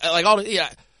laptop, like,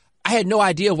 I had no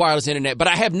idea wireless internet, but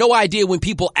I have no idea when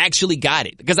people actually got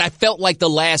it, because I felt like the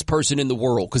last person in the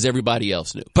world, because everybody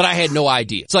else knew. But I had no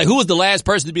idea. It's like, who was the last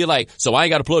person to be like, so I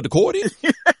ain't got to plug the cord in?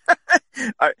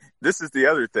 This is the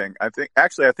other thing. I think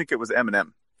it was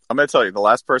Eminem. I'm going to tell you, the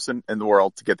last person in the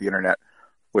world to get the internet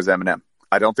was Eminem.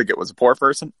 I don't think it was a poor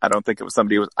person. I don't think it was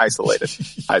somebody who was isolated.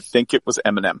 I think it was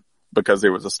Eminem, because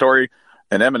there was a story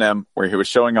in Eminem where he was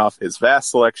showing off his vast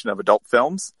selection of adult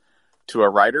films to a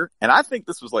writer. And I think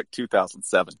this was like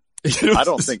 2007. I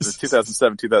don't think it was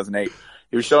 2007, 2008.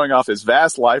 He was showing off his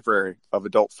vast library of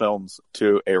adult films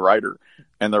to a writer.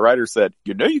 And the writer said,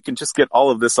 you know, you can just get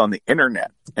all of this on the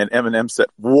internet. And Eminem said,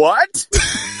 what?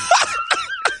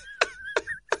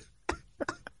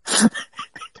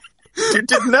 You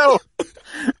didn't know.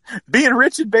 Being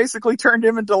rich had basically turned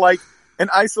him into like an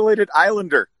isolated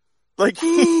islander. Like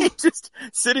he just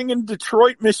sitting in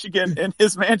Detroit, Michigan in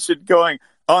his mansion going,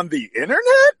 on the internet?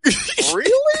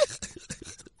 Really?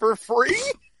 For free?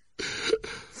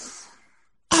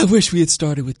 I wish we had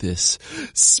started with this.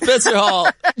 Spencer Hall,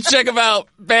 check him out.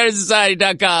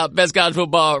 FantasySociety.com, best college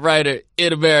football writer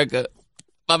in America.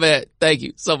 My man, thank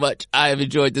you so much. I have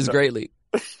enjoyed this greatly.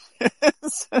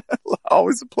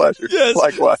 Always a pleasure. Yes.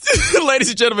 Likewise. Ladies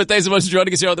and gentlemen, thanks so much for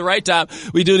joining us here on The Right Time.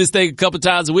 We do this thing a couple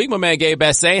times a week. My man Gabe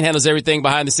Bassane handles everything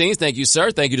behind the scenes. Thank you,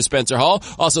 sir. Thank you to Spencer Hall.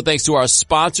 Also, thanks to our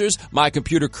sponsors, My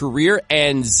Computer Career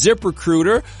and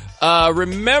ZipRecruiter.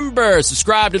 Remember,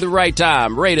 subscribe to The Right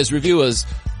Time. Rate us, review us,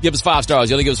 give us 5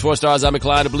 stars. You only give us 4 stars, I'm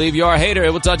inclined to believe you are a hater.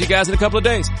 And we'll talk to you guys in a couple of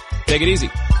days. Take it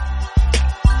easy.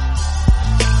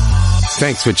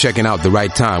 Thanks for checking out The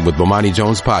Right Time with Bomani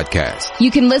Jones podcast.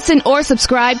 You can listen or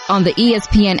subscribe on the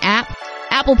ESPN app,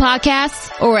 Apple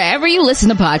Podcasts, or wherever you listen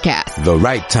to podcasts. The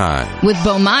Right Time with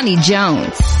Bomani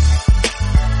Jones.